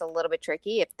making, it's a little bit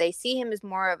tricky. If they see him as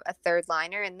more of a third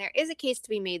liner, and there is a case to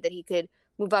be made that he could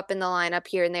move up in the lineup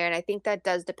here and there, and I think that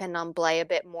does depend on Blais a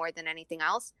bit more than anything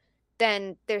else,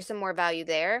 then there's some more value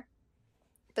there.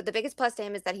 But the biggest plus to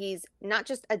him is that he's not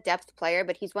just a depth player,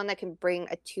 but he's one that can bring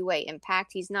a two-way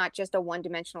impact. He's not just a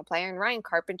one-dimensional player. And Ryan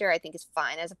Carpenter, I think, is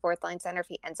fine as a fourth-line center if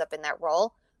he ends up in that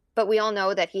role. But we all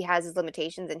know that he has his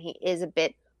limitations and he is a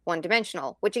bit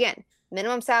one-dimensional, which, again,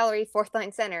 minimum salary,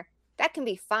 fourth-line center, that can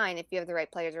be fine if you have the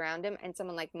right players around him. And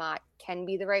someone like Motte can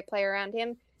be the right player around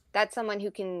him. That's someone who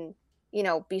can,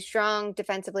 be strong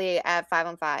defensively at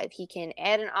 5-on-5. He can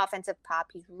add an offensive pop.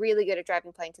 He's really good at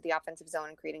driving play into the offensive zone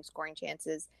and creating scoring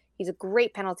chances. He's a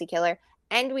great penalty killer.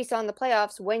 And we saw in the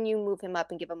playoffs, when you move him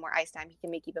up and give him more ice time, he can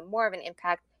make even more of an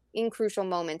impact in crucial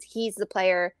moments. He's the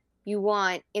player you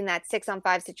want in that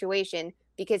 6-on-5 situation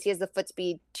because he has the foot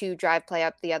speed to drive play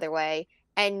up the other way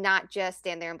and not just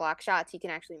stand there and block shots. He can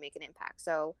actually make an impact.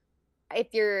 So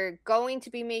if you're going to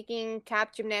be making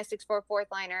cap gymnastics for a fourth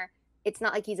liner, it's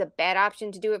not like he's a bad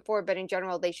option to do it for, but in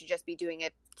general, they should just be doing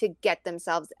it to get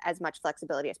themselves as much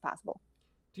flexibility as possible.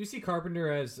 Do you see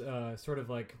Carpenter as sort of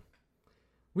like,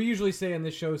 we usually say on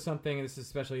this show something, and this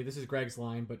is Greg's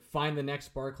line, but find the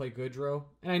next Barclay Goodrow?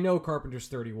 And I know Carpenter's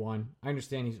 31. I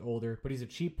understand he's older, but he's a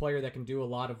cheap player that can do a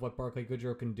lot of what Barclay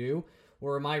Goodrow can do.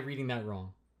 Or am I reading that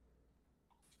wrong?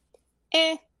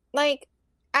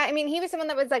 He was someone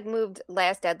that was moved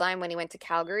last deadline when he went to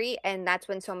Calgary, and that's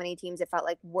when so many teams, it felt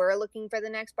like, were looking for the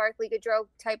next Barclay Goodrow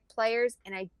type players.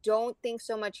 And I don't think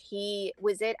so much he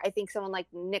was it. I think someone like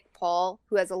Nick Paul,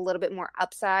 who has a little bit more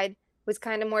upside, was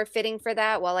kind of more fitting for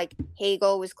that, while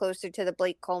Hagel was closer to the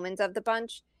Blake Colemans of the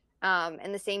bunch.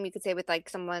 And the same you could say with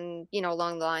someone,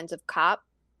 along the lines of Kopp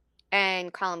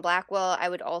and Colin Blackwell. I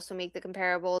would also make the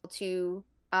comparable to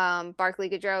Barclay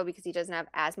Goodrow because he doesn't have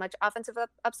as much offensive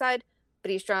upside,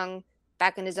 but he's strong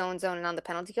back in his own zone and on the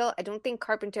penalty kill. I don't think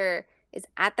Carpenter is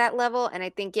at that level. And I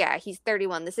think, he's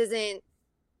 31. This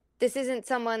isn't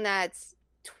someone that's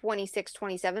 26,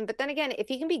 27. But then again, if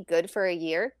he can be good for a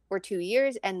year or 2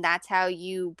 years, and that's how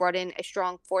you brought in a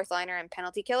strong fourth liner and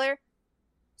penalty killer,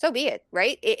 so be it,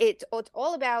 right? It's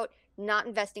all about not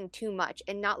investing too much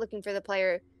and not looking for the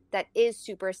player that is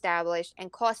super established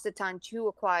and costs a ton to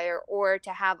acquire or to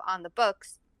have on the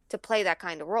books to play that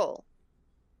kind of role.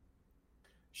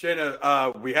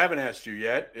 Shayna, we haven't asked you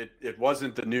yet. It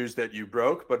wasn't the news that you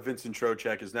broke, but Vincent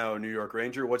Trocheck is now a New York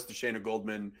Ranger. What's the Shayna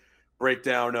Goldman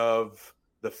breakdown of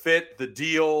the fit, the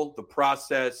deal, the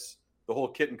process, the whole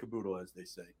kit and caboodle, as they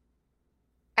say?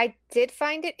 I did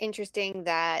find it interesting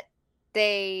that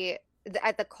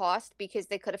at the cost, because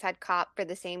they could have had Kopp for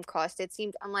the same cost, it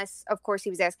seemed, unless, of course, he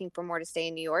was asking for more to stay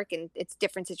in New York, and it's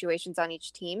different situations on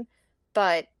each team.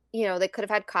 But, they could have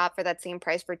had Kopp for that same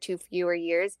price for 2 fewer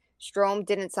years. Strome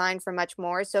didn't sign for much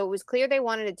more. So it was clear they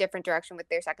wanted a different direction with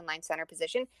their second line center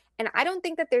position. And I don't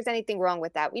think that there's anything wrong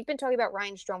with that. We've been talking about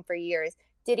Ryan Strome for years.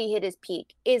 Did he hit his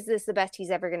peak? Is this the best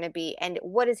he's ever going to be? And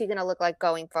what is he going to look like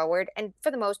going forward? And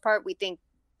for the most part, we think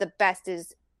the best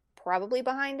is probably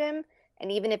behind him.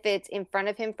 And even if it's in front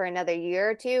of him for another year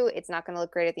or two, it's not going to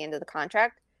look great at the end of the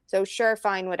contract. So sure,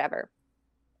 fine, whatever.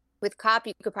 With Kopp,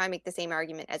 you could probably make the same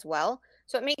argument as well.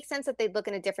 So it makes sense that they'd look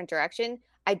in a different direction.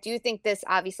 I do think this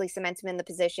obviously cements him in the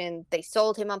position. They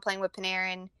sold him on playing with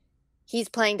Panarin. He's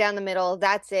playing down the middle.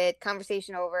 That's it.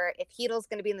 Conversation over. If Heedle's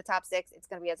going to be in the top 6, it's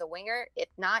going to be as a winger. If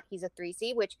not, he's a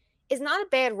 3C, which is not a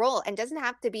bad role and doesn't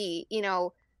have to be,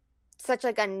 such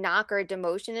a knock or a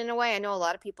demotion in a way. I know a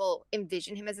lot of people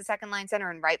envision him as a second line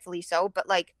center, and rightfully so. But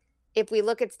if we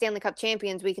look at Stanley Cup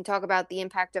champions, we can talk about the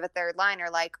impact of a third liner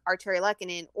like Artturi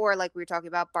Lehkonen, or like we were talking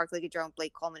about Barclay Goodrow and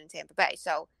Blake Coleman in Tampa Bay.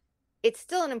 So it's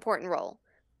still an important role.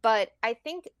 But I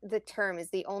think the term is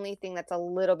the only thing that's a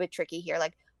little bit tricky here.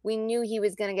 We knew he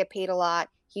was going to get paid a lot.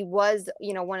 He was,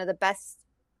 one of the best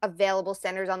available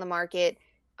centers on the market,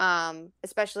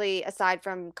 especially aside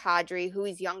from Kadri, who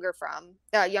he's younger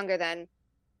than.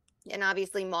 And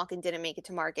obviously Malkin didn't make it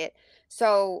to market.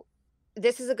 So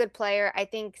this is a good player. I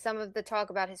think some of the talk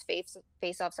about his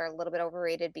face-offs are a little bit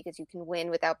overrated because you can win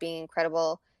without being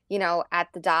incredible, at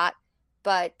the dot.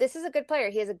 But this is a good player.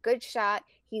 He has a good shot.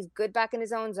 He's good back in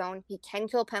his own zone. He can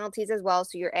kill penalties as well.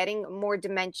 So you're adding more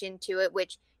dimension to it,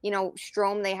 which,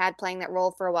 Strome, they had playing that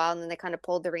role for a while, and then they kind of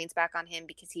pulled the reins back on him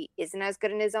because he isn't as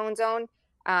good in his own zone.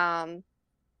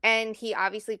 And he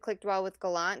obviously clicked well with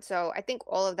Gallant. So I think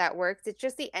all of that works. It's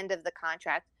just the end of the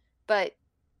contract. But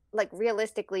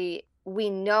realistically, we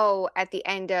know at the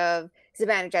end of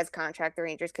Zibanejad's contract, the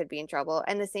Rangers could be in trouble.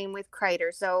 And the same with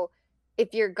Kreider. So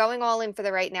if you're going all in for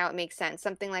the right now, it makes sense.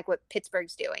 Something like what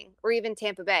Pittsburgh's doing, or even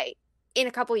Tampa Bay. In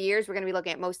a couple of years, we're going to be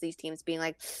looking at most of these teams being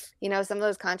like, some of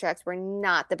those contracts were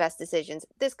not the best decisions.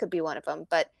 This could be one of them,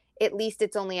 but at least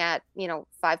it's only at,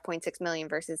 $5.6 million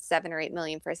versus $7 or $8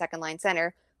 million for a second line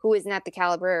center who isn't at the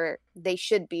caliber they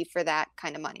should be for that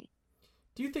kind of money.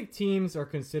 Do you think teams are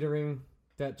considering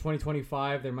that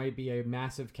 2025 there might be a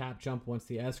massive cap jump once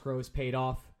the escrow is paid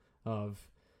off of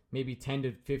maybe $10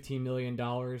 to $15 million,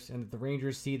 and that the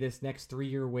Rangers see this next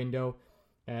 3-year window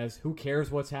as who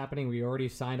cares what's happening? We already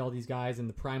signed all these guys, and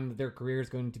the prime of their career is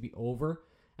going to be over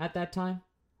at that time?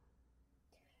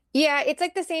 Yeah, it's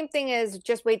like the same thing as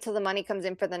just wait till the money comes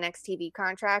in for the next TV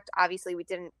contract. Obviously, we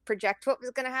didn't project what was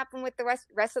going to happen with the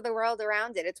rest of the world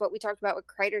around it. It's what we talked about with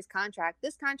Kreider's contract.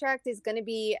 This contract is going to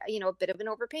be, a bit of an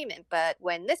overpayment. But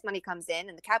when this money comes in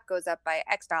and the cap goes up by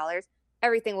X dollars,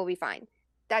 everything will be fine.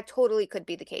 That totally could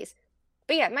be the case.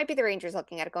 But yeah, it might be the Rangers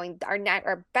looking at it going,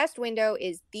 our best window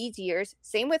is these years.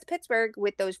 Same with Pittsburgh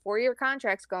with those 4-year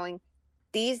contracts going.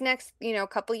 These next,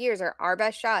 couple years are our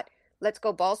best shot. Let's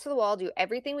go balls to the wall, do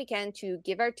everything we can to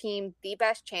give our team the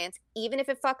best chance, even if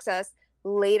it fucks us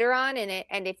later on in it.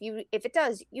 And if it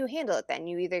does, you handle it then.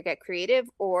 You either get creative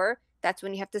or that's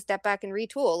when you have to step back and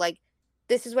retool.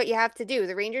 This is what you have to do.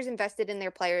 The Rangers invested in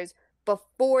their players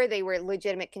before they were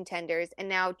legitimate contenders. And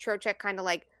now Trocheck kind of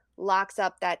locks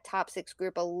up that top 6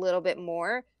 group a little bit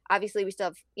more. Obviously, we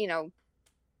still have,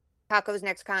 Paco's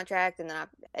next contract and then,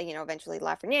 eventually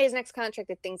Lafreniere's next contract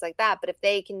and things like that. But if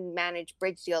they can manage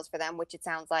bridge deals for them, which it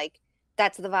sounds like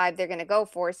that's the vibe they're going to go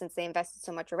for since they invested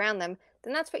so much around them,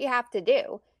 then that's what you have to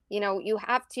do. You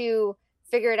have to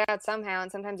figure it out somehow.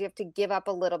 And sometimes you have to give up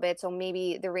a little bit. So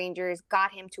maybe the Rangers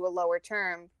got him to a lower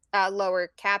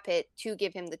cap hit to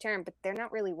give him the term, but they're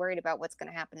not really worried about what's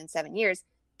going to happen in 7 years.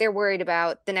 They're worried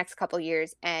about the next couple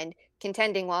years and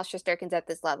contending while Shesterkin's at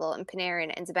this level and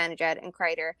Panarin and Zibanejad and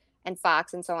Kreider and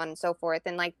Fox and so on and so forth.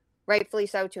 And rightfully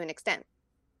so to an extent.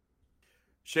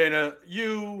 Shayna,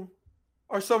 you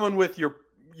are someone with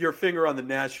your finger on the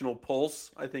national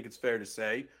pulse. I think it's fair to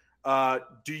say.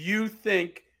 Do you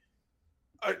think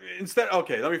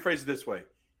let me phrase it this way.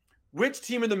 Which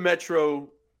team in the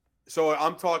Metro, so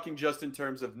I'm talking just in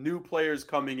terms of new players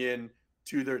coming in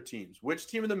to their teams, which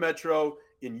team in the Metro,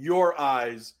 in your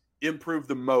eyes, improved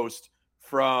the most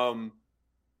from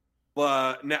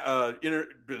from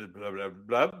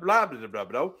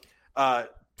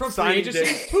signing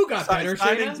day, who got better?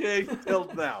 Signing day till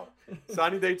now.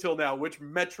 Signing day till now. Which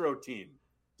Metro team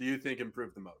do you think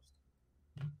improved the most?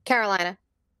 Carolina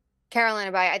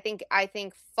by I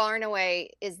think far and away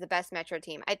is the best Metro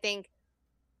team. I think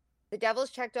the Devils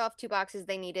checked off 2 boxes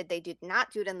they needed. They did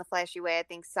not do it in the flashy way I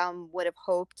think some would have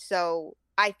hoped. So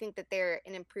I think that they're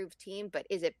an improved team, but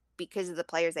is it because of the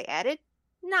players they added?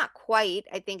 Not quite.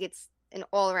 I think it's an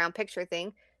all-around picture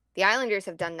thing. The Islanders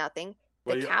have done nothing.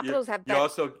 The Capitals have done.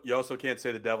 You also can't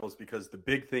say the Devils because the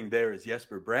big thing there is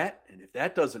Jesper Bratt, and if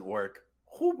that doesn't work,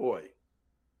 oh boy.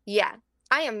 Yeah,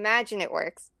 I imagine it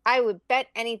works. I would bet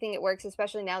anything it works,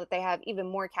 especially now that they have even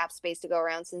more cap space to go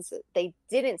around since they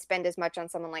didn't spend as much on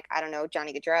someone like, I don't know,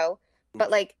 Johnny Gaudreau.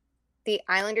 But the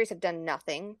Islanders have done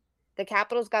nothing. The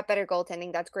Capitals got better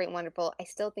goaltending. That's great and wonderful. I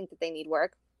still think that they need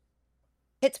work.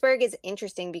 Pittsburgh is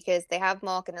interesting because they have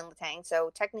Malkin and Letang, so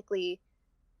technically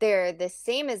they're the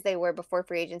same as they were before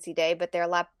free agency day, but they're a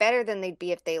lot better than they'd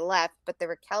be if they left. But the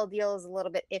Raquel deal is a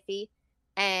little bit iffy,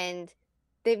 and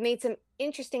they've made some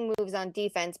interesting moves on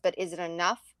defense, but is it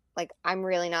enough? I'm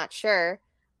really not sure.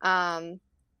 The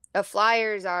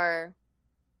Flyers are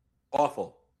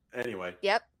awful. Anyway.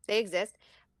 Yep, they exist.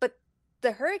 But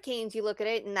the Hurricanes, you look at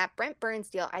it, and that Brent Burns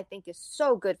deal, I think is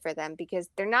so good for them because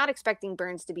they're not expecting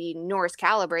Burns to be Norris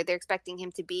caliber. They're expecting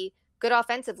him to be good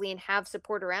offensively and have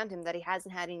support around him that he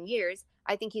hasn't had in years.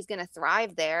 I think he's going to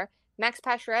thrive there. Max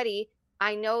Pacioretty,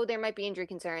 I know there might be injury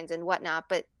concerns and whatnot,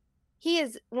 but he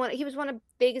was one of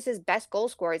Vegas's best goal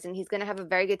scorers, and he's going to have a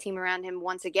very good team around him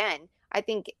once again. I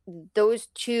think those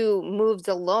 2 moves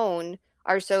alone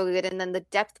are so good. And then the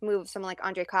depth move of someone like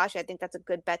Andre Kasha, I think that's a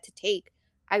good bet to take.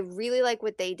 I really like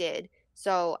what they did.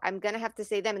 So I'm going to have to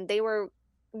say them. And they were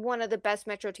one of the best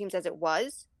Metro teams as it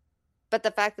was. But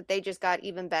the fact that they just got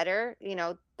even better,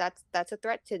 that's a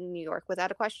threat to New York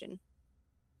without a question.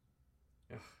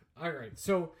 All right.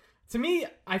 So to me,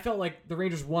 I felt like the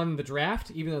Rangers won the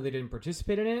draft, even though they didn't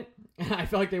participate in it. And I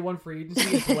felt like they won free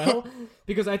agency as well,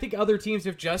 because I think other teams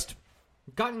have just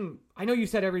gotten, I know you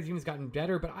said every team has gotten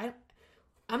better, but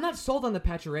I'm not sold on the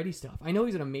Pacioretty stuff. I know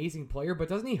he's an amazing player, but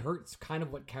doesn't he hurt kind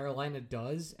of what Carolina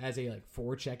does as a like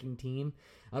forechecking team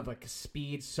of like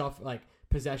speed stuff, like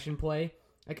possession play?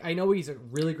 Like, I know he's a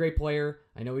really great player.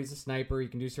 I know he's a sniper. He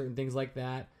can do certain things like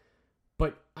that.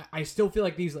 But I still feel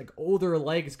like these like older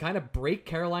legs kind of break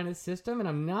Carolina's system, and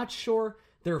I'm not sure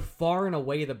they're far and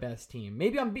away the best team.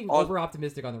 Maybe I'm being over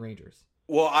optimistic on the Rangers.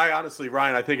 Well, I honestly,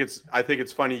 Ryan, I think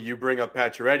it's funny you bring up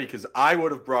Pacioretty, because I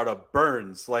would have brought up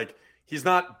Burns. Like, he's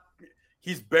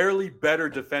barely better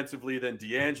defensively than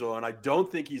D'Angelo, and I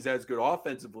don't think he's as good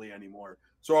offensively anymore.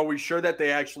 So are we sure that they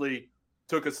actually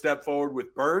took a step forward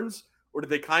with Burns, or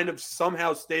did they kind of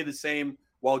somehow stay the same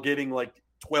while getting like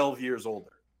 12 years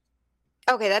older?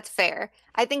 Okay, that's fair.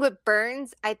 I think with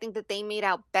Burns, I think that they made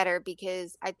out better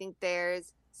because I think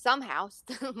there's somehow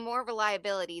still more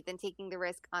reliability than taking the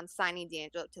risk on signing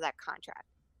D'Angelo to that contract.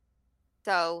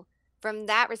 So from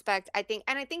that respect, I think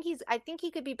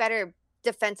he could be better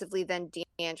defensively than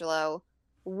D'Angelo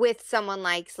with someone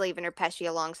like Slavin or Pesce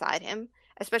alongside him,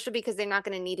 especially because they're not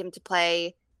going to need him to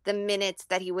play the minutes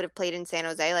that he would have played in San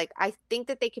Jose. Like, I think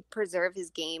that they could preserve his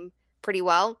game pretty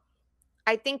well.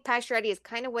 I think Pacioretty is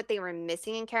kind of what they were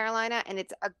missing in Carolina, and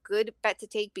it's a good bet to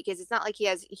take because it's not like he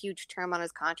has a huge term on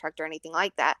his contract or anything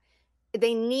like that.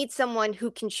 They need someone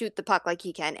who can shoot the puck like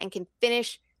he can and can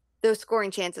finish those scoring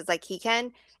chances like he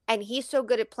can. And he's so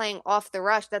good at playing off the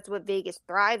rush. That's what Vegas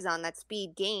thrives on, that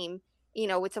speed game,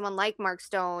 with someone like Mark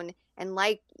Stone and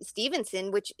like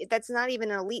Stevenson, which that's not even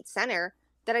an elite center,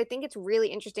 that I think it's really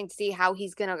interesting to see how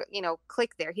he's going to,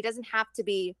 click there. He doesn't have to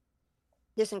be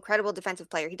this incredible defensive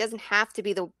player. He doesn't have to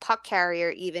be the puck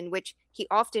carrier even, which he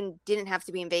often didn't have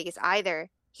to be in Vegas either.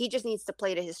 He just needs to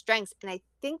play to his strengths. And I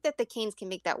think that the Canes can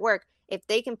make that work. If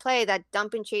they can play that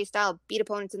dump and chase style, beat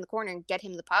opponents in the corner and get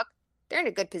him the puck, they're in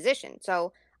a good position.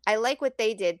 So I like what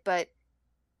they did, but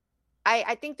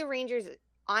I think the Rangers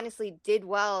honestly did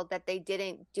well that they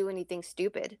didn't do anything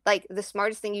stupid. Like, the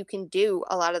smartest thing you can do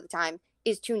a lot of the time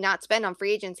is to not spend on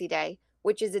free agency day,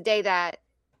 which is a day that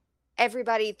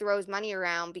everybody throws money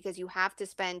around because you have to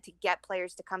spend to get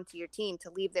players to come to your team, to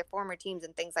leave their former teams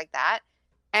and things like that.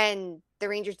 And the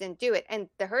Rangers didn't do it. And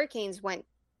the Hurricanes went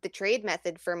the trade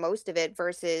method for most of it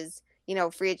versus,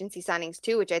 free agency signings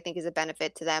too, which I think is a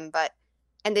benefit to them.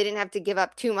 And they didn't have to give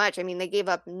up too much. I mean, they gave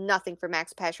up nothing for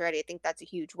Max Pacioretty. I think that's a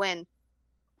huge win.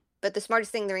 But the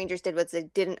smartest thing the Rangers did was they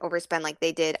didn't overspend like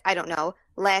they did, I don't know,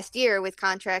 last year with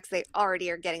contracts they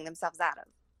already are getting themselves out of.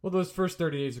 Well, those first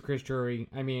 30 days of Chris Drury,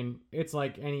 I mean, it's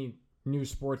like any new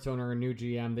sports owner or new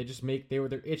GM.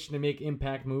 They're itching to make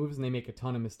impact moves, and they make a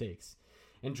ton of mistakes.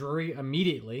 And Drury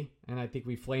immediately, and I think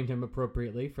we flamed him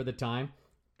appropriately for the time,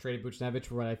 traded Buchnevich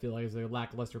for what I feel like is a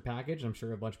lackluster package. I'm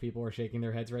sure a bunch of people are shaking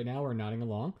their heads right now or nodding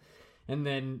along. And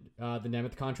then the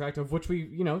Nemeth contract, of which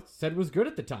we, said was good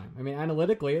at the time. I mean,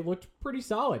 analytically, it looked pretty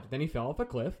solid. Then he fell off a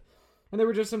cliff. And there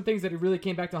were just some things that really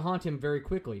came back to haunt him very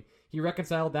quickly. He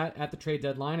reconciled that at the trade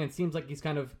deadline, and it seems like he's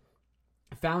kind of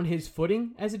found his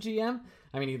footing as a GM.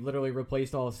 I mean, he literally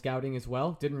replaced all his scouting as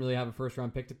well. Didn't really have a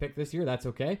first-round pick to pick this year. That's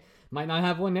okay. Might not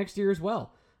have one next year as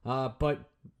well. But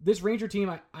this Ranger team,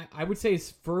 I would say,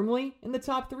 is firmly in the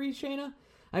top three, Shayna.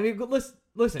 I mean,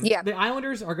 listen, yeah. The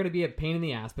Islanders are going to be a pain in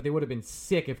the ass, but they would have been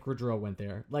sick if Gaudreau went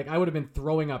there. Like, I would have been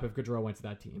throwing up if Gaudreau went to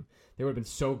that team. They would have been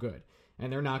so good.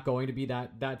 And they're not going to be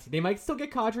that. They might still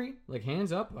get Kadri, like,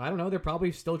 hands up. I don't know. They're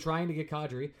probably still trying to get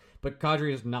Kadri, but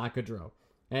Kadri is not Gaudreau.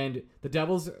 And the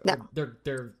Devils, no.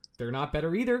 They're not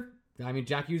better either. I mean,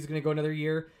 Jack Hughes is going to go another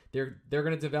year. They're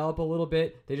going to develop a little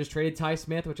bit. They just traded Ty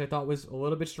Smith, which I thought was a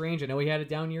little bit strange. I know he had a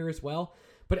down year as well.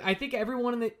 But I think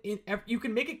everyone you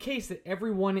can make a case that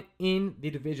everyone in the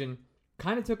division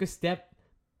kind of took a step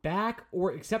back,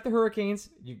 or except the Hurricanes.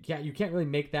 You can't really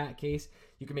make that case.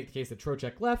 You can make the case that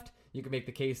Trocheck left. You can make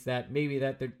the case that maybe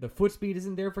that the foot speed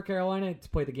isn't there for Carolina to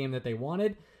play the game that they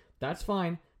wanted. That's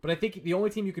fine. But I think the only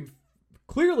team you can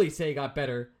clearly say got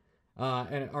better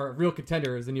and are a real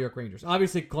contender is the New York Rangers.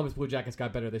 Obviously, Columbus Blue Jackets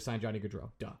got better. They signed Johnny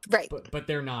Gaudreau. Duh. Right. But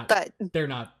they're not. They're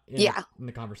not in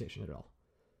the conversation at all.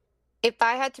 If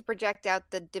I had to project out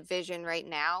the division right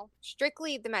now,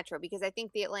 strictly the Metro, because I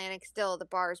think the Atlantic still, the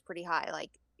bar is pretty high,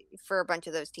 like, for a bunch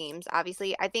of those teams.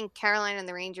 Obviously, I think Carolina and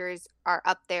the Rangers are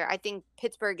up there. I think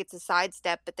Pittsburgh gets a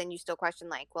sidestep, but then you still question,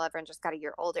 like, well, everyone just got a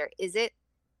year older. Is it?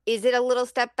 is it a little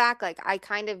step back? Like, I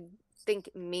kind of think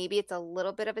maybe it's a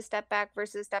little bit of a step back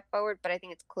versus a step forward, but I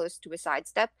think it's close to a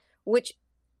sidestep, which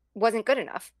wasn't good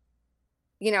enough.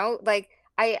 Like,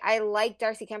 I like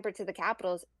Darcy Kemper to the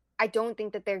Capitals. I don't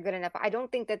think that they're good enough. I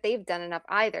don't think that they've done enough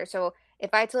either. So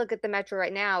if I had to look at the Metro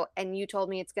right now and you told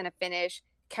me it's going to finish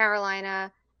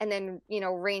Carolina and then,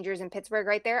 Rangers and Pittsburgh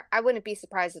right there, I wouldn't be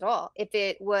surprised at all. If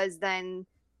it was then,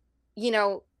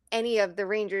 any of the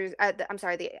Rangers,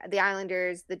 the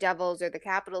Islanders, the Devils, or the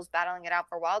Capitals battling it out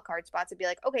for wild card spots, it'd be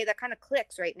like, okay, that kind of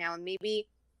clicks right now. And maybe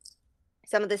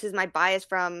some of this is my bias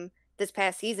from this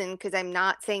past season because I'm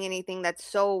not saying anything that's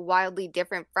so wildly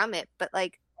different from it. But,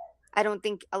 like, I don't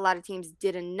think a lot of teams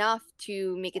did enough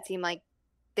to make it seem like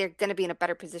they're going to be in a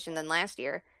better position than last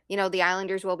year. The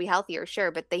Islanders will be healthier,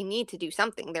 sure, but they need to do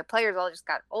something. Their players all just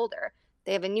got older.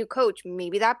 They have a new coach.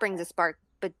 Maybe that brings a spark.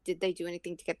 But did they do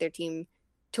anything to get their team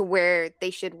to where they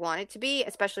should want it to be,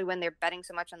 especially when they're betting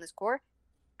so much on this core?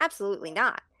 Absolutely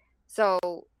not. So,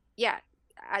 yeah,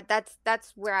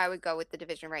 that's where I would go with the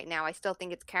division right now. I still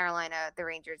think it's Carolina, the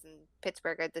Rangers, and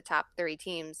Pittsburgh are the top 3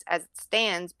 teams as it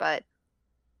stands, but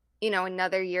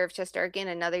another year of Shesterkin,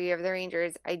 another year of the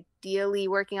Rangers, ideally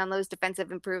working on those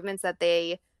defensive improvements that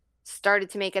they started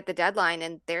to make at the deadline,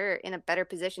 and they're in a better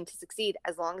position to succeed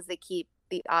as long as they keep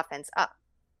the offense up.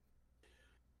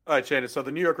 All right, Shannon. So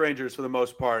the New York Rangers, for the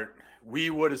most part,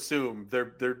 we would assume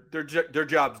their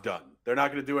job's done. They're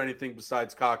not going to do anything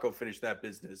besides Kakko finish that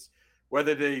business.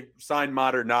 Whether they sign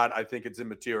Mott or not, I think it's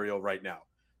immaterial right now.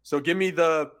 So give me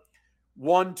the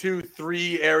 1, 2,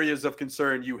 3 areas of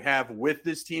concern you have with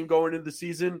this team going into the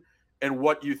season and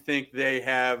what you think they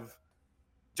have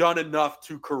done enough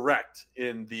to correct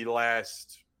in the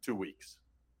last 2 weeks.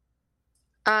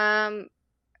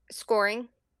 Scoring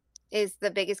is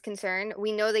the biggest concern.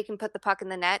 We know they can put the puck in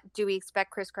the net. Do we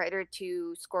expect Chris Kreider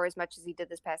to score as much as he did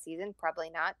this past season? Probably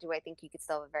not. Do I think he could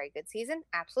still have a very good season?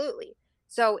 Absolutely.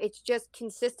 So it's just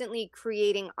consistently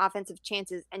creating offensive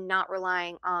chances and not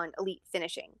relying on elite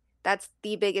finishing. That's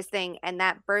the biggest thing, and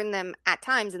that burned them at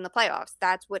times in the playoffs.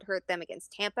 That's what hurt them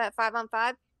against Tampa at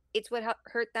 5-on-5. It's what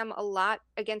hurt them a lot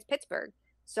against Pittsburgh.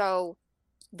 So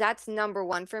that's number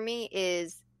one for me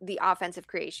is the offensive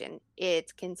creation.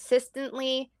 It's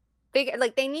consistently big.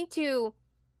 Like, they need to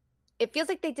 – it feels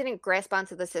like they didn't grasp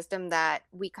onto the system that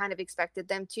we kind of expected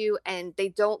them to, and they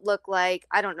don't look like,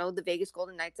 I don't know, the Vegas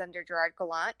Golden Knights under Gerard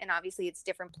Gallant, and obviously it's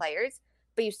different players,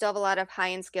 but you still have a lot of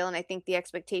high-end skill, and I think the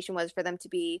expectation was for them to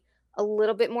be a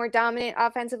little bit more dominant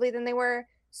offensively than they were.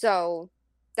 So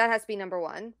that has to be number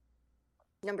one.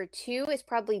 Number 2 is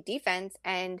probably defense,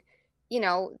 and,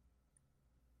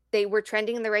 they were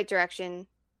trending in the right direction.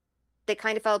 They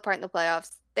kind of fell apart in the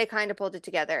playoffs. They kind of pulled it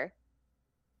together.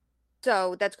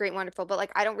 So that's great, wonderful. But,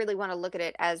 like, I don't really want to look at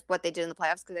it as what they did in the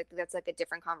playoffs because I think that's, like, a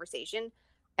different conversation.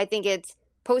 I think it's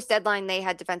post-deadline they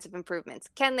had defensive improvements.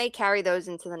 Can they carry those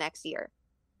into the next year?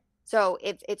 So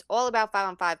it's all about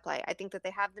 5-on-5 play. I think that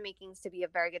they have the makings to be a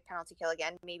very good penalty kill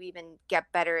again, maybe even get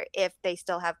better if they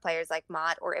still have players like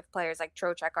Mott or if players like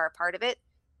Trocheck are a part of it.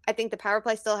 I think the power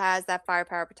play still has that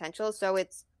firepower potential. So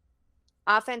it's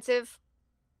offensive,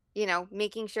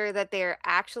 making sure that they're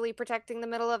actually protecting the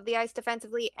middle of the ice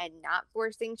defensively and not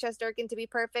forcing Shesterkin to be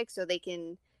perfect so they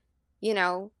can,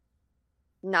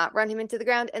 not run him into the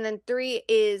ground. And then 3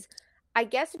 is, I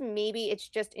guess maybe it's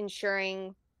just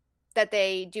ensuring that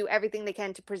they do everything they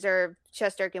can to preserve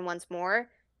Shesterkin once more.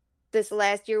 This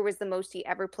last year was the most he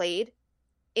ever played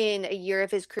in a year of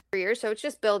his career. So it's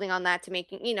just building on that to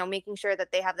making sure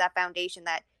that they have that foundation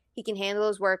that he can handle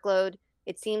his workload.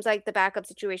 It seems like the backup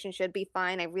situation should be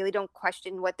fine. I really don't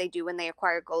question what they do when they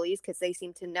acquire goalies because they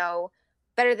seem to know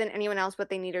better than anyone else what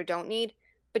they need or don't need.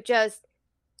 But just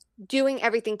doing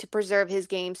everything to preserve his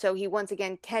game so he once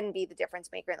again can be the difference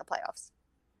maker in the playoffs.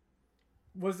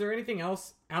 Was there anything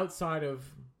else outside of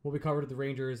what we covered at the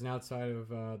Rangers and outside of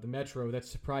the Metro that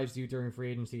surprised you during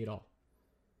free agency at all?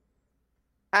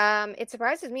 It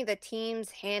surprises me that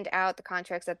teams hand out the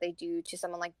contracts that they do to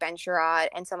someone like Ben Sherrod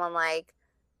and someone like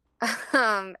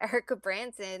Erica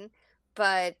Branson,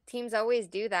 but teams always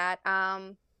do that.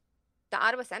 The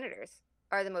Ottawa Senators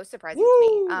are the most surprising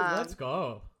to me. Let's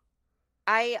go.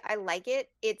 I like it.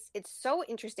 It's so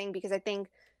interesting because I think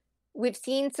we've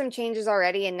seen some changes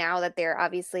already, and now that they're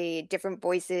obviously different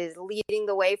voices leading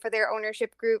the way for their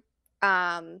ownership group,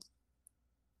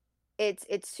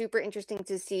 it's super interesting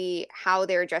to see how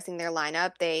they're addressing their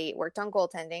lineup. They worked on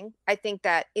goaltending. I think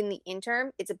that in the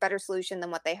interim, it's a better solution than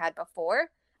what they had before.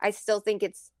 I still think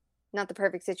it's not the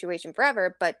perfect situation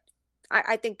forever, but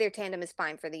I think their tandem is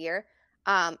fine for the year.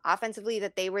 Offensively,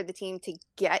 that they were the team to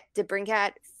get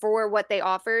DeBrincat for what they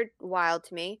offered, wild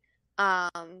to me.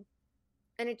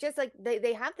 And it just like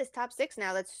they have this top 6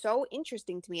 now that's so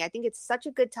interesting to me. I think it's such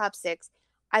a good top 6.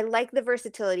 I like the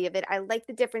versatility of it. I like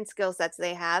the different skill sets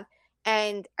they have.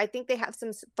 And I think they have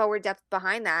some forward depth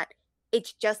behind that.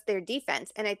 It's just their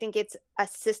defense. And I think it's a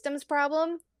systems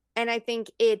problem. And I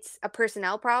think it's a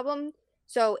personnel problem.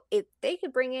 So if they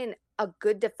could bring in a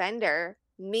good defender,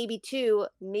 maybe 2,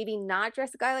 maybe not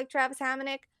dress a guy like Travis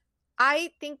Hamonic,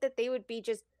 I think that they would be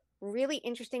just really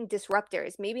interesting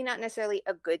disruptors. Maybe not necessarily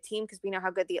a good team because we know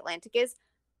how good the Atlantic is,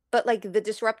 but like the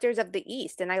disruptors of the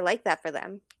East. And I like that for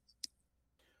them.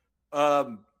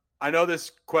 I know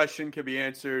this question can be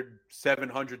answered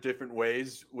 700 different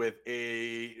ways with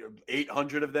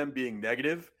 800 of them being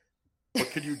negative.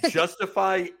 But could you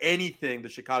justify anything the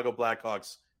Chicago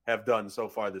Blackhawks have done so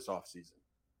far this offseason?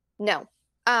 No.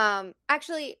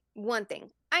 Actually, one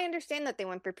thing. I understand that they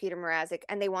went for Peter Mrazek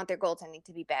and they want their goaltending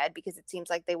to be bad because it seems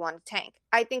like they want to tank.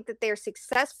 I think that they're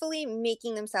successfully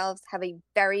making themselves have a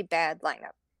very bad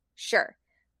lineup. Sure.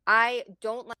 I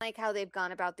don't like how they've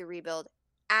gone about the rebuild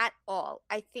at all.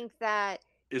 I think that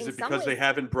is it because they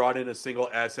haven't brought in a single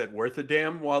asset worth a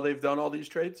damn while they've done all these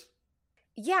trades?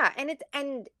 Yeah,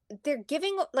 and they're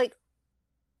giving like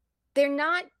they're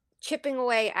not chipping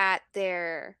away at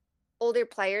their older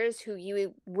players who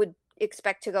you would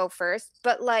expect to go first,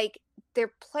 but like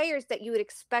they're players that you would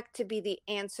expect to be the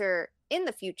answer in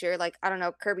the future. Like, I don't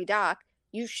know, Kirby Dach,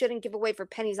 you shouldn't give away for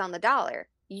pennies on the dollar.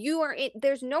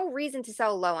 There's no reason to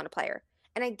sell low on a player.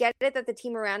 And I get it that the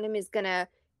team around him is going to,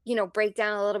 break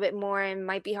down a little bit more and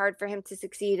might be hard for him to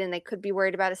succeed. And they could be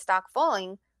worried about his stock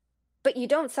falling, but you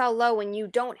don't sell low when you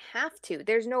don't have to.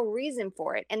 There's no reason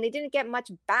for it. And they didn't get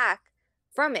much back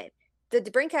from it. The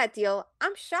DeBrincat deal,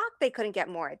 I'm shocked they couldn't get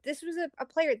more. This was a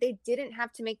player they didn't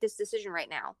have to make this decision right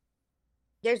now.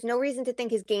 There's no reason to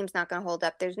think his game's not going to hold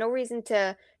up. There's no reason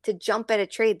to jump at a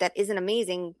trade that isn't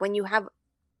amazing when you have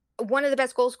one of the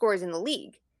best goal scorers in the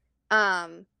league.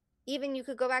 Even you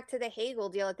could go back to the Hagel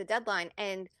deal at the deadline,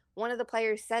 and one of the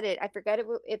players said it. I forget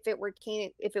if it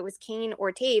was Kane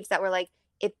or Taves that were like,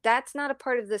 if that's not a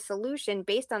part of the solution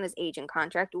based on his age and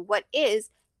contract, what is?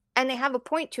 And they have a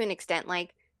point to an extent.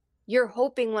 Like, you're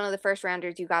hoping one of the first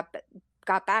rounders you got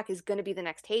back is going to be the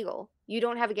next Hagel. You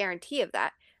don't have a guarantee of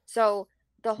that. So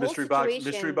the whole mystery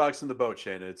box in the boat,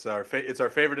 Shayna. It's our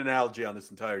favorite analogy on this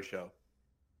entire show.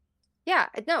 Yeah,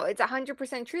 no, it's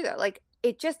 100% true though. Like,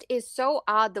 it just is so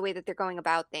odd the way that they're going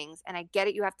about things. And I get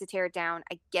it, you have to tear it down.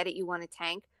 I get it, you want to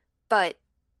tank, but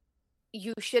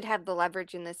you should have the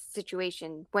leverage in this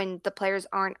situation when the players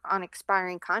aren't on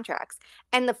expiring contracts.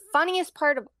 And the funniest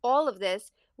part of all of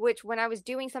this, which when I was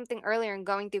doing something earlier and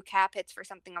going through cap hits for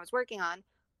something I was working on,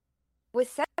 was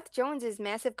Seth Jones's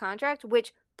massive contract,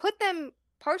 which put them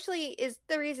partially is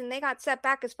the reason they got set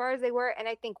back as far as they were, and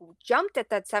I think jumped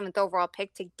at that 7th overall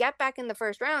pick to get back in the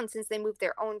first round since they moved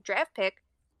their own draft pick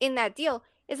in that deal,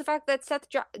 is the fact that Seth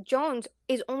Jones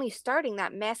is only starting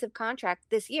that massive contract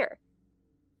this year.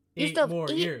 You still have 8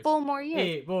 more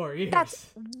years. 8 more years. That's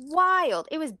wild.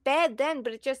 It was bad then,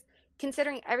 but it just,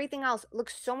 considering everything else,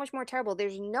 looks so much more terrible.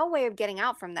 There's no way of getting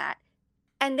out from that.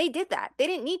 And they did that. They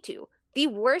didn't need to. The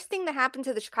worst thing that happened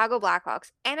to the Chicago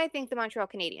Blackhawks, and I think the Montreal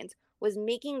Canadiens, was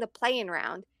making the play-in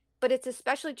round. But it's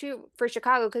especially true for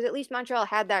Chicago because at least Montreal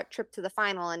had that trip to the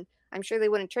final, and I'm sure they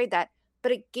wouldn't trade that.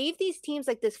 But it gave these teams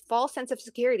like this false sense of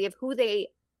security of who they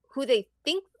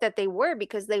think that they were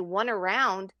because they won a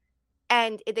round,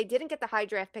 and they didn't get the high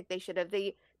draft pick they should have.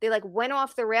 They like went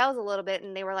off the rails a little bit,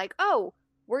 and they were like, oh,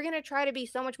 we're going to try to be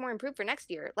so much more improved for next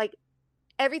year. Like,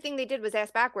 everything they did was ass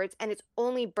backwards, and it's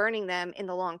only burning them in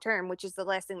the long term, which is the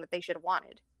last thing that they should have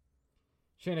wanted.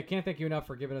 Shayna, can't thank you enough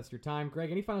for giving us your time.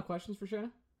 Greg, any final questions for Shayna?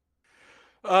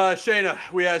 Shayna,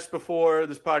 we asked before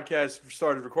this podcast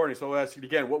started recording, so I'll ask you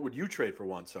again. What would you trade for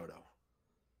Juan Soto?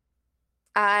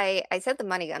 I said the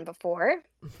money gun before,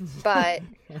 but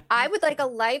I would like a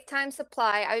lifetime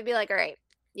supply. I would be like, all right,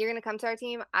 you're going to come to our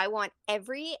team. I want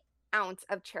every ounce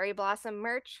of Cherry Blossom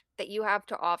merch that you have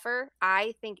to offer.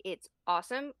 I think it's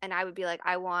awesome. And I would be like,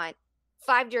 I want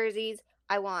 5 jerseys.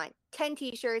 I want 10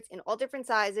 t-shirts in all different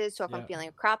sizes. So if I'm feeling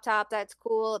a crop top, that's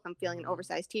cool. If I'm feeling an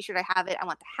oversized t-shirt, I have it. I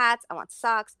want the hats. I want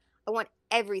socks. I want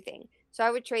everything. So I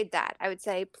would trade that. I would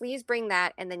say, please bring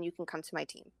that. And then you can come to my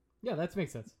team. Yeah, that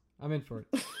makes sense. I'm in for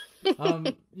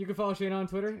it. You can follow Shayna on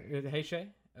Twitter. Hey, Shay.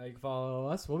 You can follow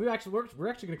us. We're actually going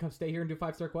to come stay here and do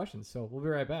 5-star questions. So we'll be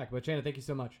right back. But Shayna, thank you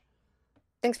so much.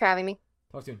 Thanks for having me.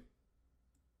 Talk soon.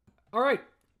 All right.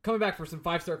 Coming back for some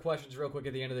 5-star questions real quick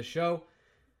at the end of the show.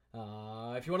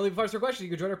 If you want to leave a 5-star question, you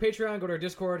can join our Patreon, go to our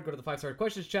Discord, go to the 5-star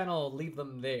questions channel, leave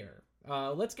them there.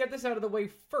 Let's get this out of the way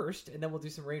first, and then we'll do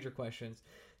some Ranger questions.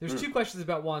 There's 2 questions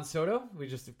about Juan Soto. We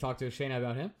just talked to Shayna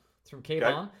about him. It's from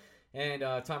K-Bomb and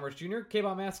Tom Roach Jr.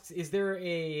 K-Bomb asks, is there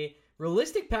a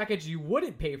realistic package you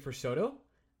wouldn't pay for Soto?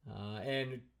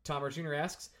 And Tom Roach Jr.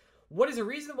 asks, what is a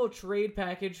reasonable trade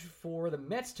package for the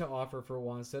Mets to offer for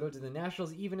Juan Soto? Do the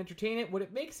Nationals even entertain it? Would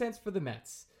it make sense for the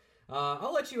Mets?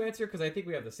 I'll let you answer because I think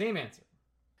we have the same answer.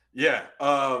 Yeah.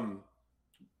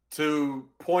 To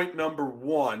point number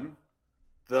one,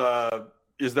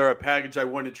 is there a package I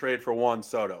wouldn't trade for Juan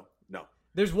Soto? No.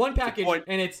 There's one package,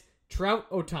 and it's Trout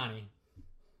Ohtani.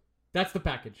 That's the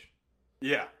package.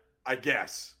 Yeah, I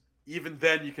guess. Even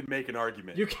then, you can make an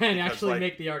argument. You can actually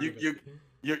make the argument.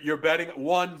 You're betting,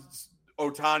 one,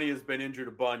 Ohtani has been injured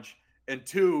a bunch, and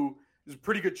two, there's a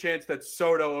pretty good chance that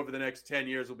Soto over the next 10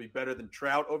 years will be better than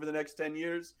Trout over the next 10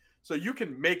 years. So you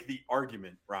can make the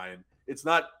argument, Ryan. It's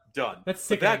not done. That's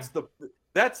sick. That's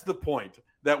the point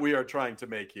that we are trying to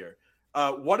make here.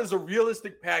 What is a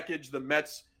realistic package the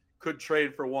Mets could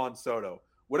trade for Juan Soto?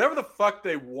 Whatever the fuck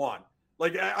they want.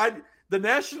 Like the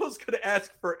Nationals could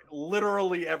ask for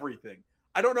literally everything.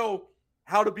 I don't know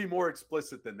how to be more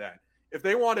explicit than that. If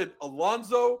they wanted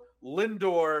Alonso,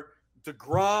 Lindor,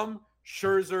 DeGrom,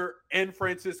 Scherzer, and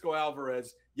Francisco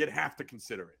Alvarez, you'd have to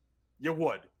consider it. You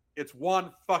would. It's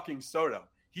Juan fucking Soto.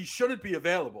 He shouldn't be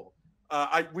available.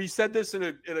 We said this in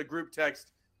a group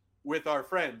text with our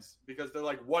friends because they're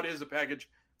like, what is a package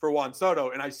for Juan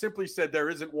Soto? And I simply said there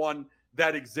isn't one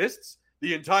that exists.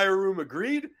 The entire room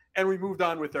agreed, and we moved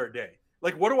on with our day.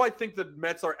 Like, what do I think the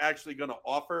Mets are actually going to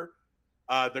offer?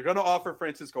 They're going to offer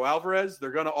Francisco Alvarez.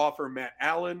 They're going to offer Matt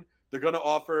Allen. They're going to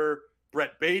offer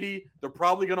Brett Beatty. They're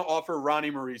probably going to offer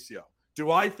Ronnie Mauricio.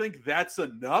 Do I think that's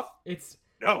enough?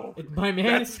 No. My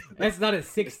man, that's not a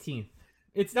 16th.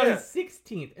 It's not a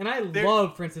 16th. And I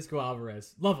love Francisco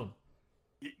Alvarez. Love him.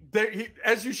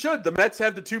 As you should. The Mets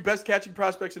have the two best catching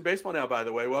prospects in baseball now, by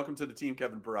the way. Welcome to the team,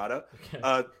 Kevin Parada.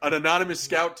 Okay. An anonymous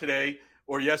scout today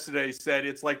or yesterday said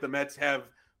it's like the Mets have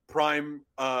prime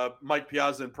Mike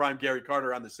Piazza and prime Gary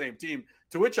Carter on the same team,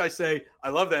 to which I say, I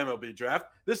love the MLB draft.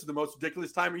 This is the most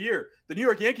ridiculous time of year. The New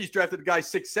York Yankees drafted a guy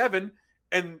 6'7",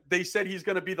 and they said he's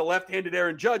going to be the left-handed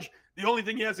Aaron Judge. The only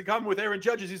thing he has in common with Aaron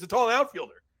Judge is he's a tall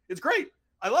outfielder. It's great.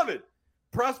 I love it.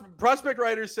 Prospect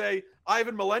writers say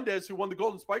Ivan Melendez, who won the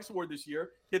Golden Spikes Award this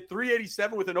year, hit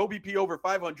 387 with an OBP over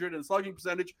 500 and a slugging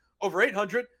percentage over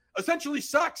 800, essentially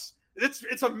sucks.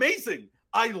 It's amazing.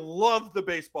 I love the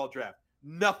baseball draft.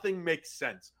 Nothing makes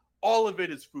sense. All of it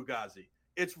is fugazi.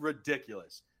 It's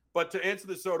ridiculous. But to answer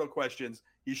the Soto questions,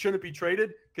 he shouldn't be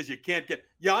traded because you can't get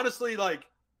 – you honestly, like,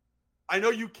 I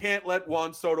know you can't let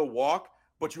Juan Soto walk,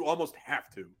 but you almost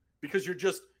have to because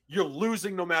you're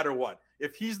losing no matter what.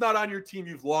 If he's not on your team,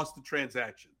 you've lost the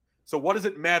transaction. So what does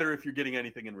it matter if you're getting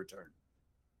anything in return?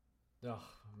 Oh,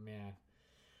 man.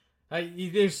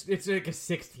 It's like a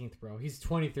 16th, bro. He's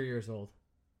 23 years old.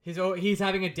 He's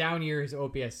having a down year. His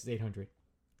OPS is 800. Okay.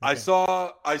 I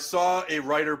saw a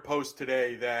writer post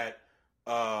today that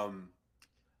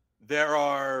there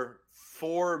are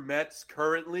 4 Mets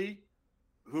currently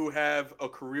who have a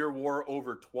career WAR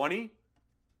over 20.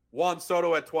 Juan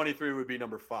Soto at 23 would be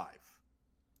number 5.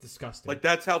 Disgusting. Like,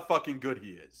 that's how fucking good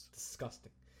he is.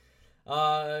 Disgusting.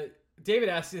 David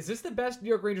asks, is this the best New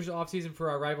York Rangers offseason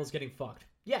for our rivals getting fucked?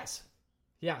 Yes.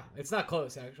 Yeah, it's not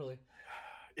close, actually.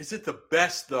 Is it the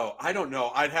best, though? I don't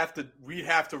know. We'd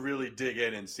have to really dig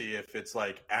in and see if it's,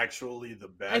 like, actually the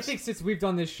best. I think since we've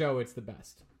done this show, it's the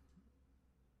best.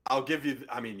 I'll give you,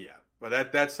 I mean, yeah.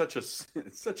 But that's such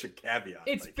a caveat.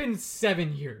 It's been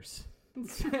 7 years.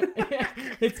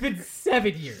 It's been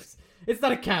 7 years. It's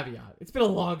not a caveat. It's been a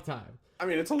long time. I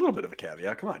mean, it's a little bit of a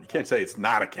caveat. Come on. You can't say it's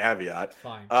not a caveat.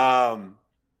 Fine.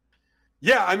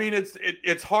 Yeah, I mean,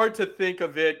 it's hard to think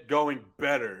of it going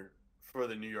better for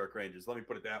the New York Rangers. Let me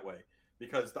put it that way.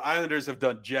 Because the Islanders have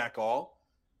done jack all.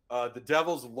 The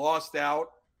Devils lost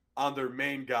out on their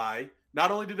main guy.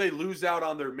 Not only did they lose out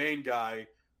on their main guy,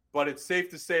 but it's safe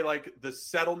to say, like, the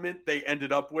settlement they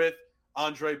ended up with,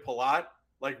 Andre Palat,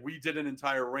 like, we did an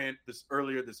entire rant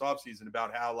earlier this offseason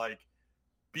about how, like,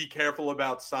 be careful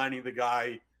about signing the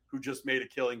guy who just made a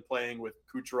killing playing with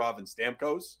Kucherov and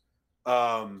Stamkos.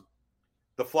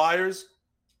 The Flyers,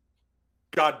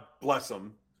 God bless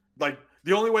them. Like,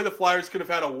 the only way the Flyers could have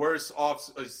had a worse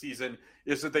off-season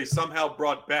is that they somehow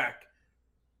brought back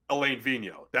Alain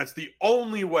Vigneault. That's the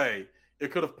only way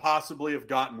it could have possibly have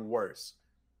gotten worse.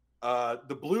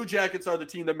 The Blue Jackets are the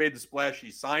team that made the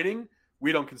splashy signing.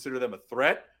 We don't consider them a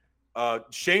threat.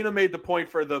 Shayna made the point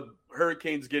for the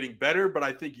Hurricanes getting better, but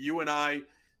I think you and I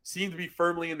seem to be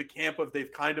firmly in the camp of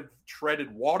they've kind of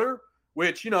treaded water,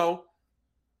 which, you know,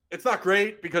 it's not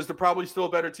great because they're probably still a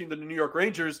better team than the New York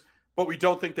Rangers, but we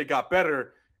don't think they got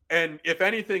better. And if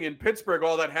anything, in Pittsburgh,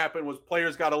 all that happened was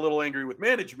players got a little angry with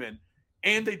management,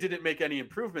 and they didn't make any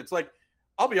improvements. Like,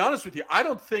 I'll be honest with you, I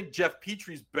don't think Jeff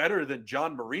Petrie's better than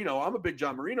John Marino. I'm a big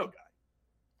John Marino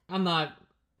guy. I'm not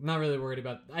really worried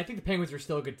about. I think the Penguins are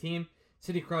still a good team.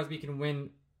 Sidney Crosby can win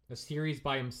a series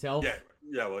by himself.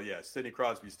 Yeah. Sidney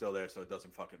Crosby's still there, so it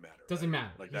doesn't fucking matter. Doesn't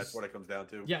matter. Like, that's what it comes down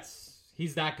to. Yes,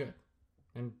 he's that good,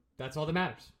 and that's all that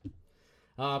matters.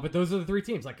 But those are the three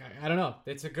teams. Like, I don't know.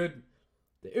 It's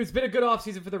been a good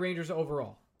offseason for the Rangers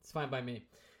overall. It's fine by me.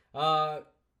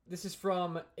 This is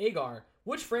from Agar.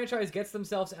 Which franchise gets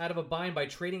themselves out of a bind by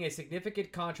trading a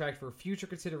significant contract for future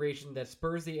consideration that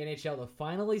spurs the NHL to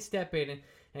finally step in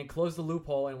and close the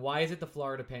loophole? And why is it the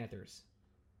Florida Panthers?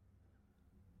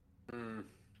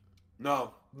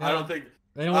 No, I don't think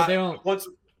they don't.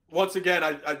 Once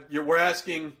again, we're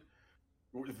asking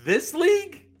this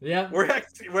league. Yeah, we're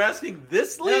asking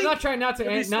this league. And I'm not trying not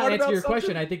answer your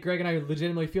question. I think Greg and I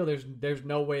legitimately feel there's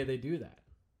no way they do that.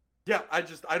 Yeah,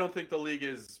 I don't think the league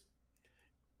is.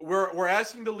 We're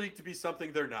asking the league to be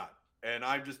something they're not, and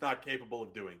I'm just not capable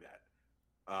of doing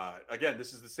that. Again,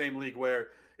 this is the same league where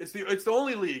it's the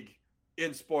only league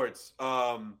in sports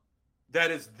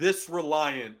that is this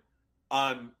reliant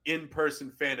on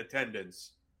in-person fan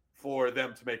attendance for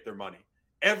them to make their money.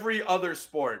 Every other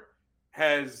sport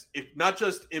has, if not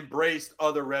just embraced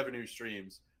other revenue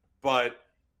streams, but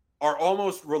are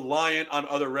almost reliant on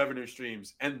other revenue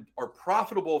streams and are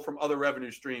profitable from other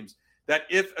revenue streams, that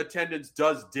if attendance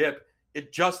does dip,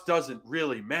 it just doesn't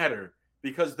really matter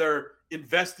because they're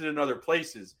invested in other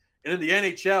places. And in the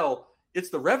NHL, it's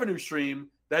the revenue stream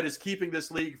that is keeping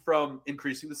this league from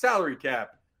increasing the salary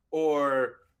cap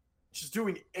or just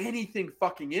doing anything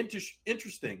fucking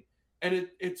interesting. And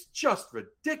it's just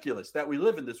ridiculous that we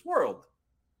live in this world.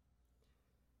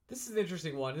 This is an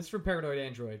interesting one. This is from Paranoid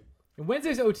Android. In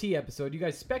Wednesday's OT episode, you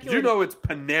guys speculated... You know it's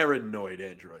Panaranoid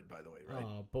Android, by the way, right?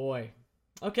 Oh, boy.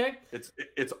 Okay.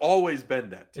 It's always been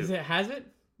that, too. Has it?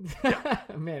 Yeah.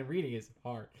 Man, reading is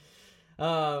hard.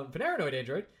 Panaranoid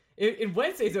Android. In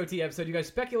Wednesday's OT episode, you guys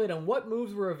speculate on what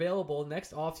moves were available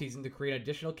next offseason to create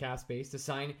additional cap space to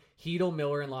sign Hedel,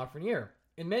 Miller, and Lafreniere.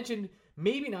 And mentioned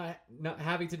maybe not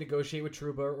having to negotiate with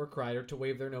Trouba or Kreider to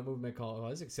waive their no-movement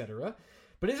clause, etc.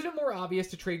 But isn't it more obvious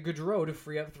to trade Gaudreau to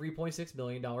free up $3.6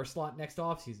 million slot next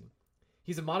offseason?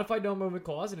 He's a modified no-movement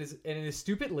clause, and in his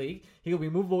stupid league, he will be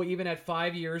movable even at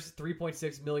 5 years,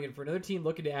 $3.6 million for another team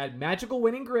looking to add magical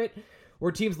winning grit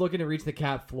or teams looking to reach the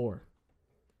cap floor.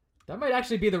 That might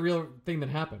actually be the real thing that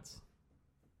happens.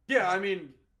 Yeah, I mean,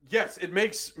 yes, it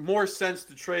makes more sense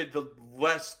to trade the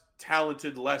less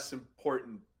talented, less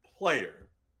important player.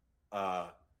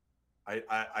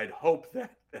 I'd hope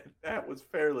that was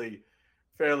fairly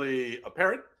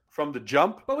apparent from the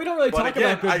jump. But we don't really talk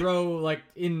about Gaudreau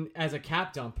as a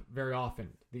cap dump very often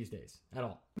these days at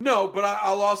all. No, but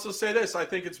I'll also say this. I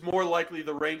think it's more likely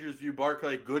the Rangers view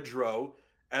Barclay Goodrow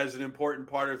as an important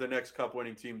part of the next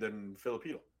cup-winning team than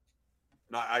Filipino.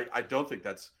 No, I don't think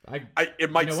that's...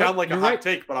 it might sound like a hot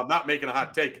take, but I'm not making a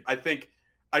hot take.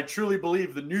 I truly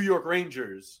believe the New York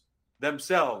Rangers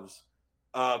themselves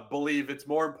believe it's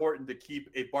more important to keep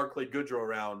a Barclay Goodrow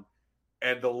around,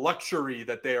 and the luxury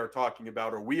that they are talking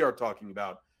about, or we are talking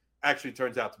about, actually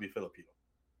turns out to be Filipino.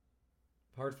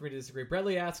 Hard for me to disagree.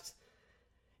 Bradley asks,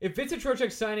 if Vincent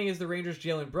Trocheck signing is the Rangers'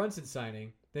 Jalen Brunson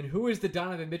signing, then who is the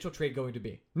Donovan Mitchell trade going to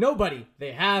be? Nobody.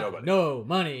 They have no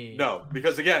money. No,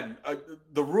 because again,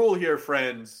 the rule here,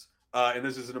 friends, and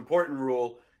this is an important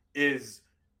rule, is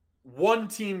one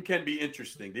team can be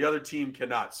interesting. The other team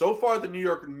cannot. So far, the New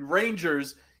York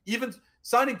Rangers, even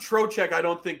signing Trocheck, I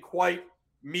don't think quite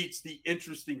meets the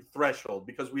interesting threshold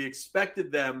because we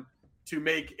expected them to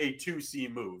make a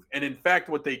 2C move. And in fact,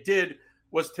 what they did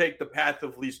was take the path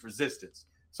of least resistance.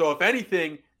 So if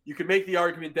anything, you can make the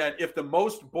argument that if the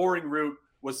most boring route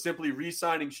was simply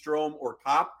re-signing Strome or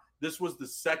Kopp, this was the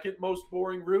second most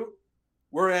boring route.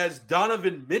 Whereas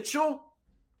Donovan Mitchell,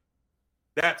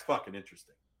 that's fucking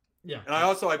interesting. Yeah. And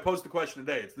I posed the question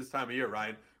today. It's this time of year,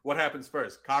 Ryan. What happens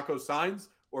first? Kakko signs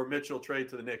or Mitchell trade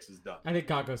to the Knicks is done? I think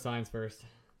Kakko signs first.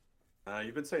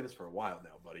 You've been saying this for a while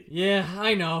now, buddy. Yeah,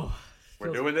 I know.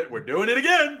 We're doing it. We're doing it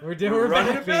again. We're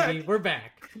back, baby. We're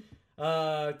back.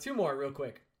 2 more real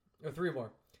quick. Or 3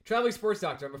 more. Traveling Sports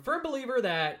Doctor. I'm a firm believer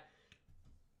that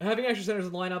having extra centers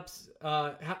in lineups,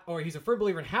 or he's a firm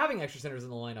believer in having extra centers in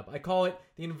the lineup. I call it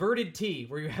the inverted T,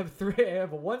 where you have a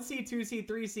 1C, 2C,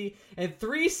 3C, and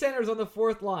 3 centers on the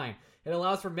 4th line. It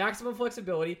allows for maximum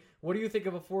flexibility. What do you think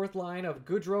of a 4th line of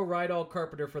Goudreau, Rydal,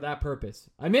 Carpenter for that purpose?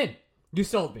 I'm in. You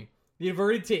sold me. The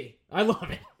inverted T. I love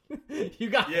it. You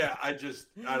got it. Yeah, I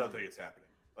don't think it's happening.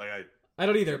 I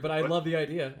don't either, but I love the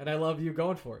idea, and I love you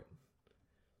going for it.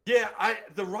 Yeah,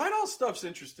 the Rydal stuff's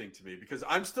interesting to me because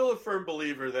I'm still a firm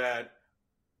believer that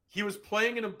he was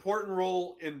playing an important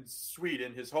role in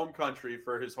Sweden, his home country,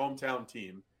 for his hometown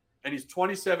team, and he's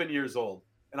 27 years old.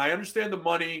 And I understand the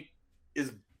money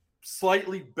is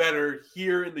slightly better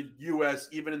here in the U.S.,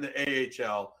 even in the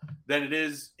AHL, than it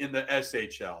is in the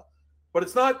SHL. But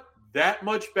it's not that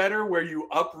much better where you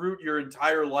uproot your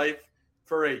entire life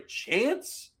for a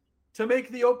chance to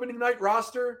make the opening night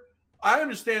roster. I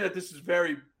understand that this is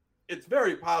it's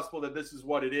very possible that this is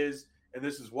what it is and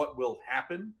this is what will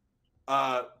happen.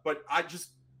 But I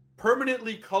just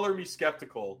permanently color me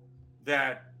skeptical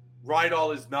that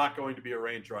Rydal is not going to be a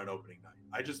Ranger on opening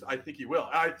night. I think he will.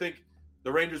 I think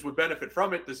the Rangers would benefit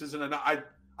from it. This isn't I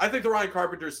think the Ryan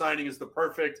Carpenter signing is the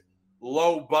perfect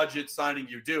low budget signing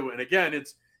you do. And again,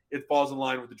 it falls in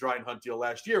line with the Dryden Hunt deal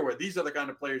last year, where these are the kind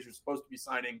of players you're supposed to be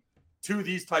signing to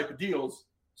these type of deals.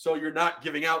 So you're not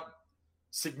giving out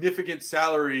significant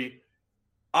salary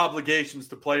obligations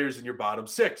to players in your bottom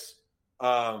six. But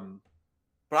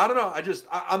I don't know.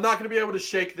 I'm not going to be able to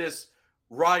shake this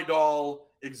Rydal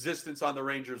existence on the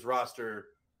Rangers roster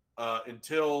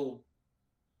until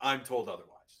I'm told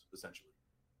otherwise, essentially.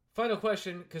 Final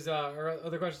question, because our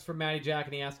other questions from Matty Jack,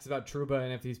 and he asks about Trouba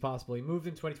and if he's possibly moved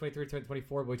in 2023,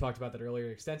 2024, but we talked about that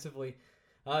earlier extensively.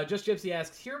 Just Gypsy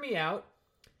asks, hear me out.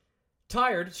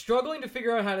 Tired, struggling to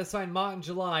figure out how to sign Mott in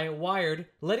July, wired,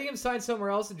 letting him sign somewhere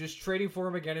else and just trading for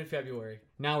him again in February.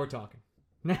 Now we're talking.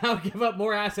 Now give up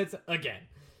more assets again.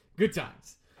 Good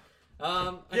times.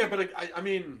 I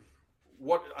mean,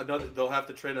 they'll have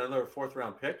to trade another 4th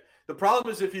round pick. The problem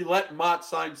is if you let Mott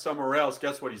sign somewhere else,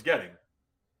 guess what he's getting?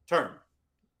 Term.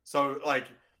 So,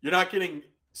 you're not getting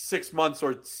 6 months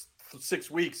or 6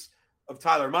 weeks of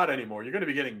Tyler Mott anymore. You're going to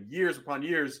be getting years upon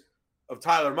years of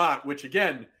Tyler Mott, which,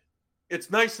 again, it's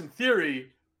nice in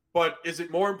theory, but is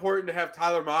it more important to have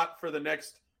Tyler Mott for the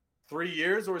next 3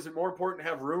 years, or is it more important to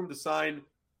have room to sign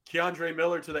Keandre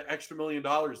Miller to the extra $1 million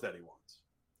that he wants?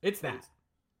 It's that.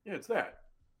 It's that.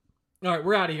 All right,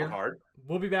 we're out of here. Hard.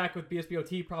 We'll be back with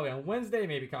BSBOT probably on Wednesday.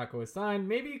 Maybe Kako is signed.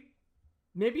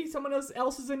 Maybe someone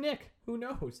else is a Nick. Who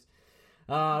knows?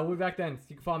 We'll be back then.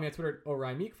 You can follow me on Twitter at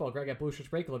Orion Meek. Follow Greg at Blue Shirts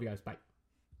Break. I love you guys. Bye.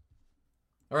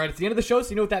 All right, it's the end of the show, so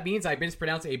you know what that means. I've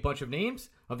mispronounced a bunch of names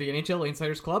of the NHL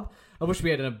Insiders Club. I wish we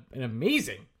had an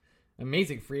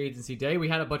amazing free agency day. We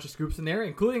had a bunch of scoops in there,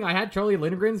 including I had Charlie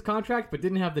Lindgren's contract, but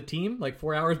didn't have the team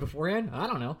 4 hours beforehand. I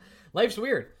don't know. Life's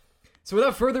weird. So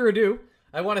without further ado,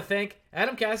 I want to thank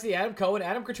Adam Cassidy, Adam Cohen,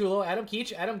 Adam Curtulo, Adam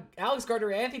Keach, Alex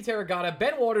Gardner, Anthony Tarragona,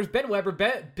 Ben Waters, Ben Weber,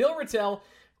 Bill Rattel,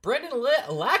 Brendan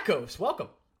Lackos, welcome.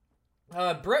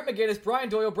 Brett McGinnis, Brian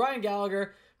Doyle, Brian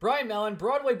Gallagher, Brian Mellon,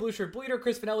 Broadway Blue Shirt Bleeder,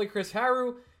 Chris Finelli, Chris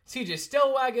Haru, CJ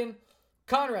Stellwagen,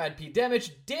 Conrad P. Demich,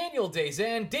 Daniel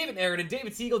Dazan, David Aridon,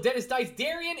 David Siegel, Dennis Dice,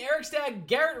 Darian, Eric Stagg,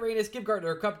 Garrett Reynes, Give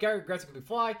Gardner a Cup, Garrett Gretzky can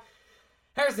fly,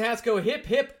 Harrison Hasco,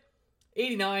 Hip,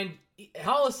 89,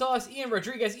 Hollisauce, Ian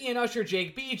Rodriguez, Ian Usher,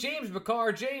 Jake B, James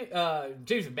McCarr,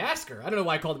 James Masker, I don't know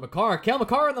why I called him McCarr, Kel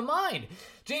McCarr in the mind,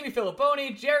 Jamie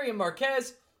Filipponi, Jerry and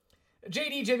Marquez,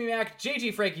 JD, Jimmy Mack,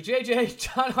 JG Frankie JJ,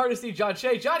 John Hardesty, John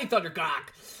Shea, Johnny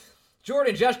Thundercock,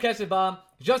 Jordan, Josh Kesselbaum,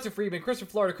 Justin Friedman, Christopher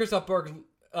Florida, Christoph Berg,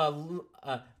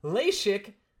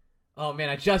 Leishik. Oh man,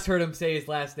 I just heard him say his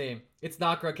last name. It's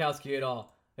not Gronkowski at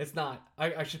all. It's not.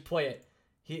 I should play it.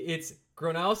 It's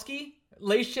Gronowski?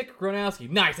 Leishik Gronowski.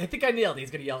 Nice. I think I nailed it.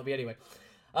 He's going to yell at me anyway.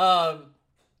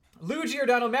 Lou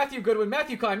Giordano, Matthew Goodwin,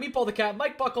 Matthew Klein, Meatball the Cat,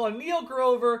 Mike Buckle, Neil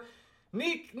Grover,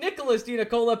 Nicholas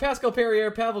DiNicola, Pascal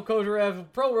Perrier, Pavel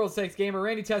Kozarev, Pro World Sex Gamer,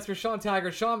 Randy Tester, Sean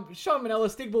Tiger, Sean Manella,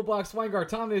 Stig Bullbox, Weingart,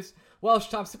 Thomas Welsh,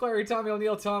 Tom Sicklary, Tommy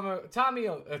O'Neill,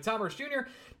 Thomas Jr.,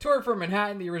 Tor from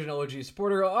Manhattan, the original OG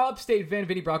supporter, Upstate Vin,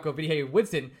 Vinny Bracco, Vinny Hay,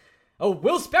 Winston,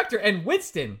 Will Spector, and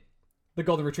Winston, the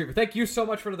Golden Retriever. Thank you so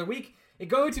much for another week. It's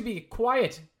going to be a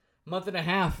quiet month and a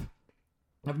half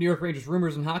of New York Rangers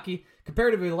rumors in hockey.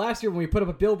 Comparatively to last year when we put up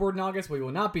a billboard in August, we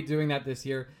will not be doing that this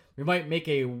year. We might make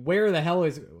a Where the Hell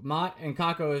is Mott and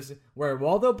Kako's Where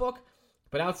Waldo book.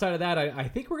 But outside of that, I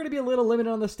think we're going to be a little limited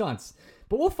on the stunts.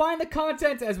 But we'll find the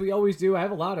content as we always do. I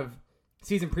have a lot of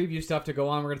season preview stuff to go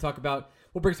on. We're going to talk about,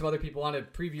 we'll bring some other people on to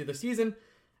preview the season.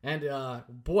 And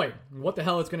boy, what the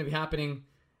hell is going to be happening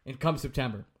in come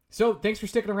September. So thanks for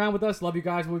sticking around with us. Love you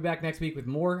guys. We'll be back next week with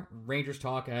more Rangers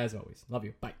talk as always. Love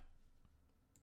you. Bye.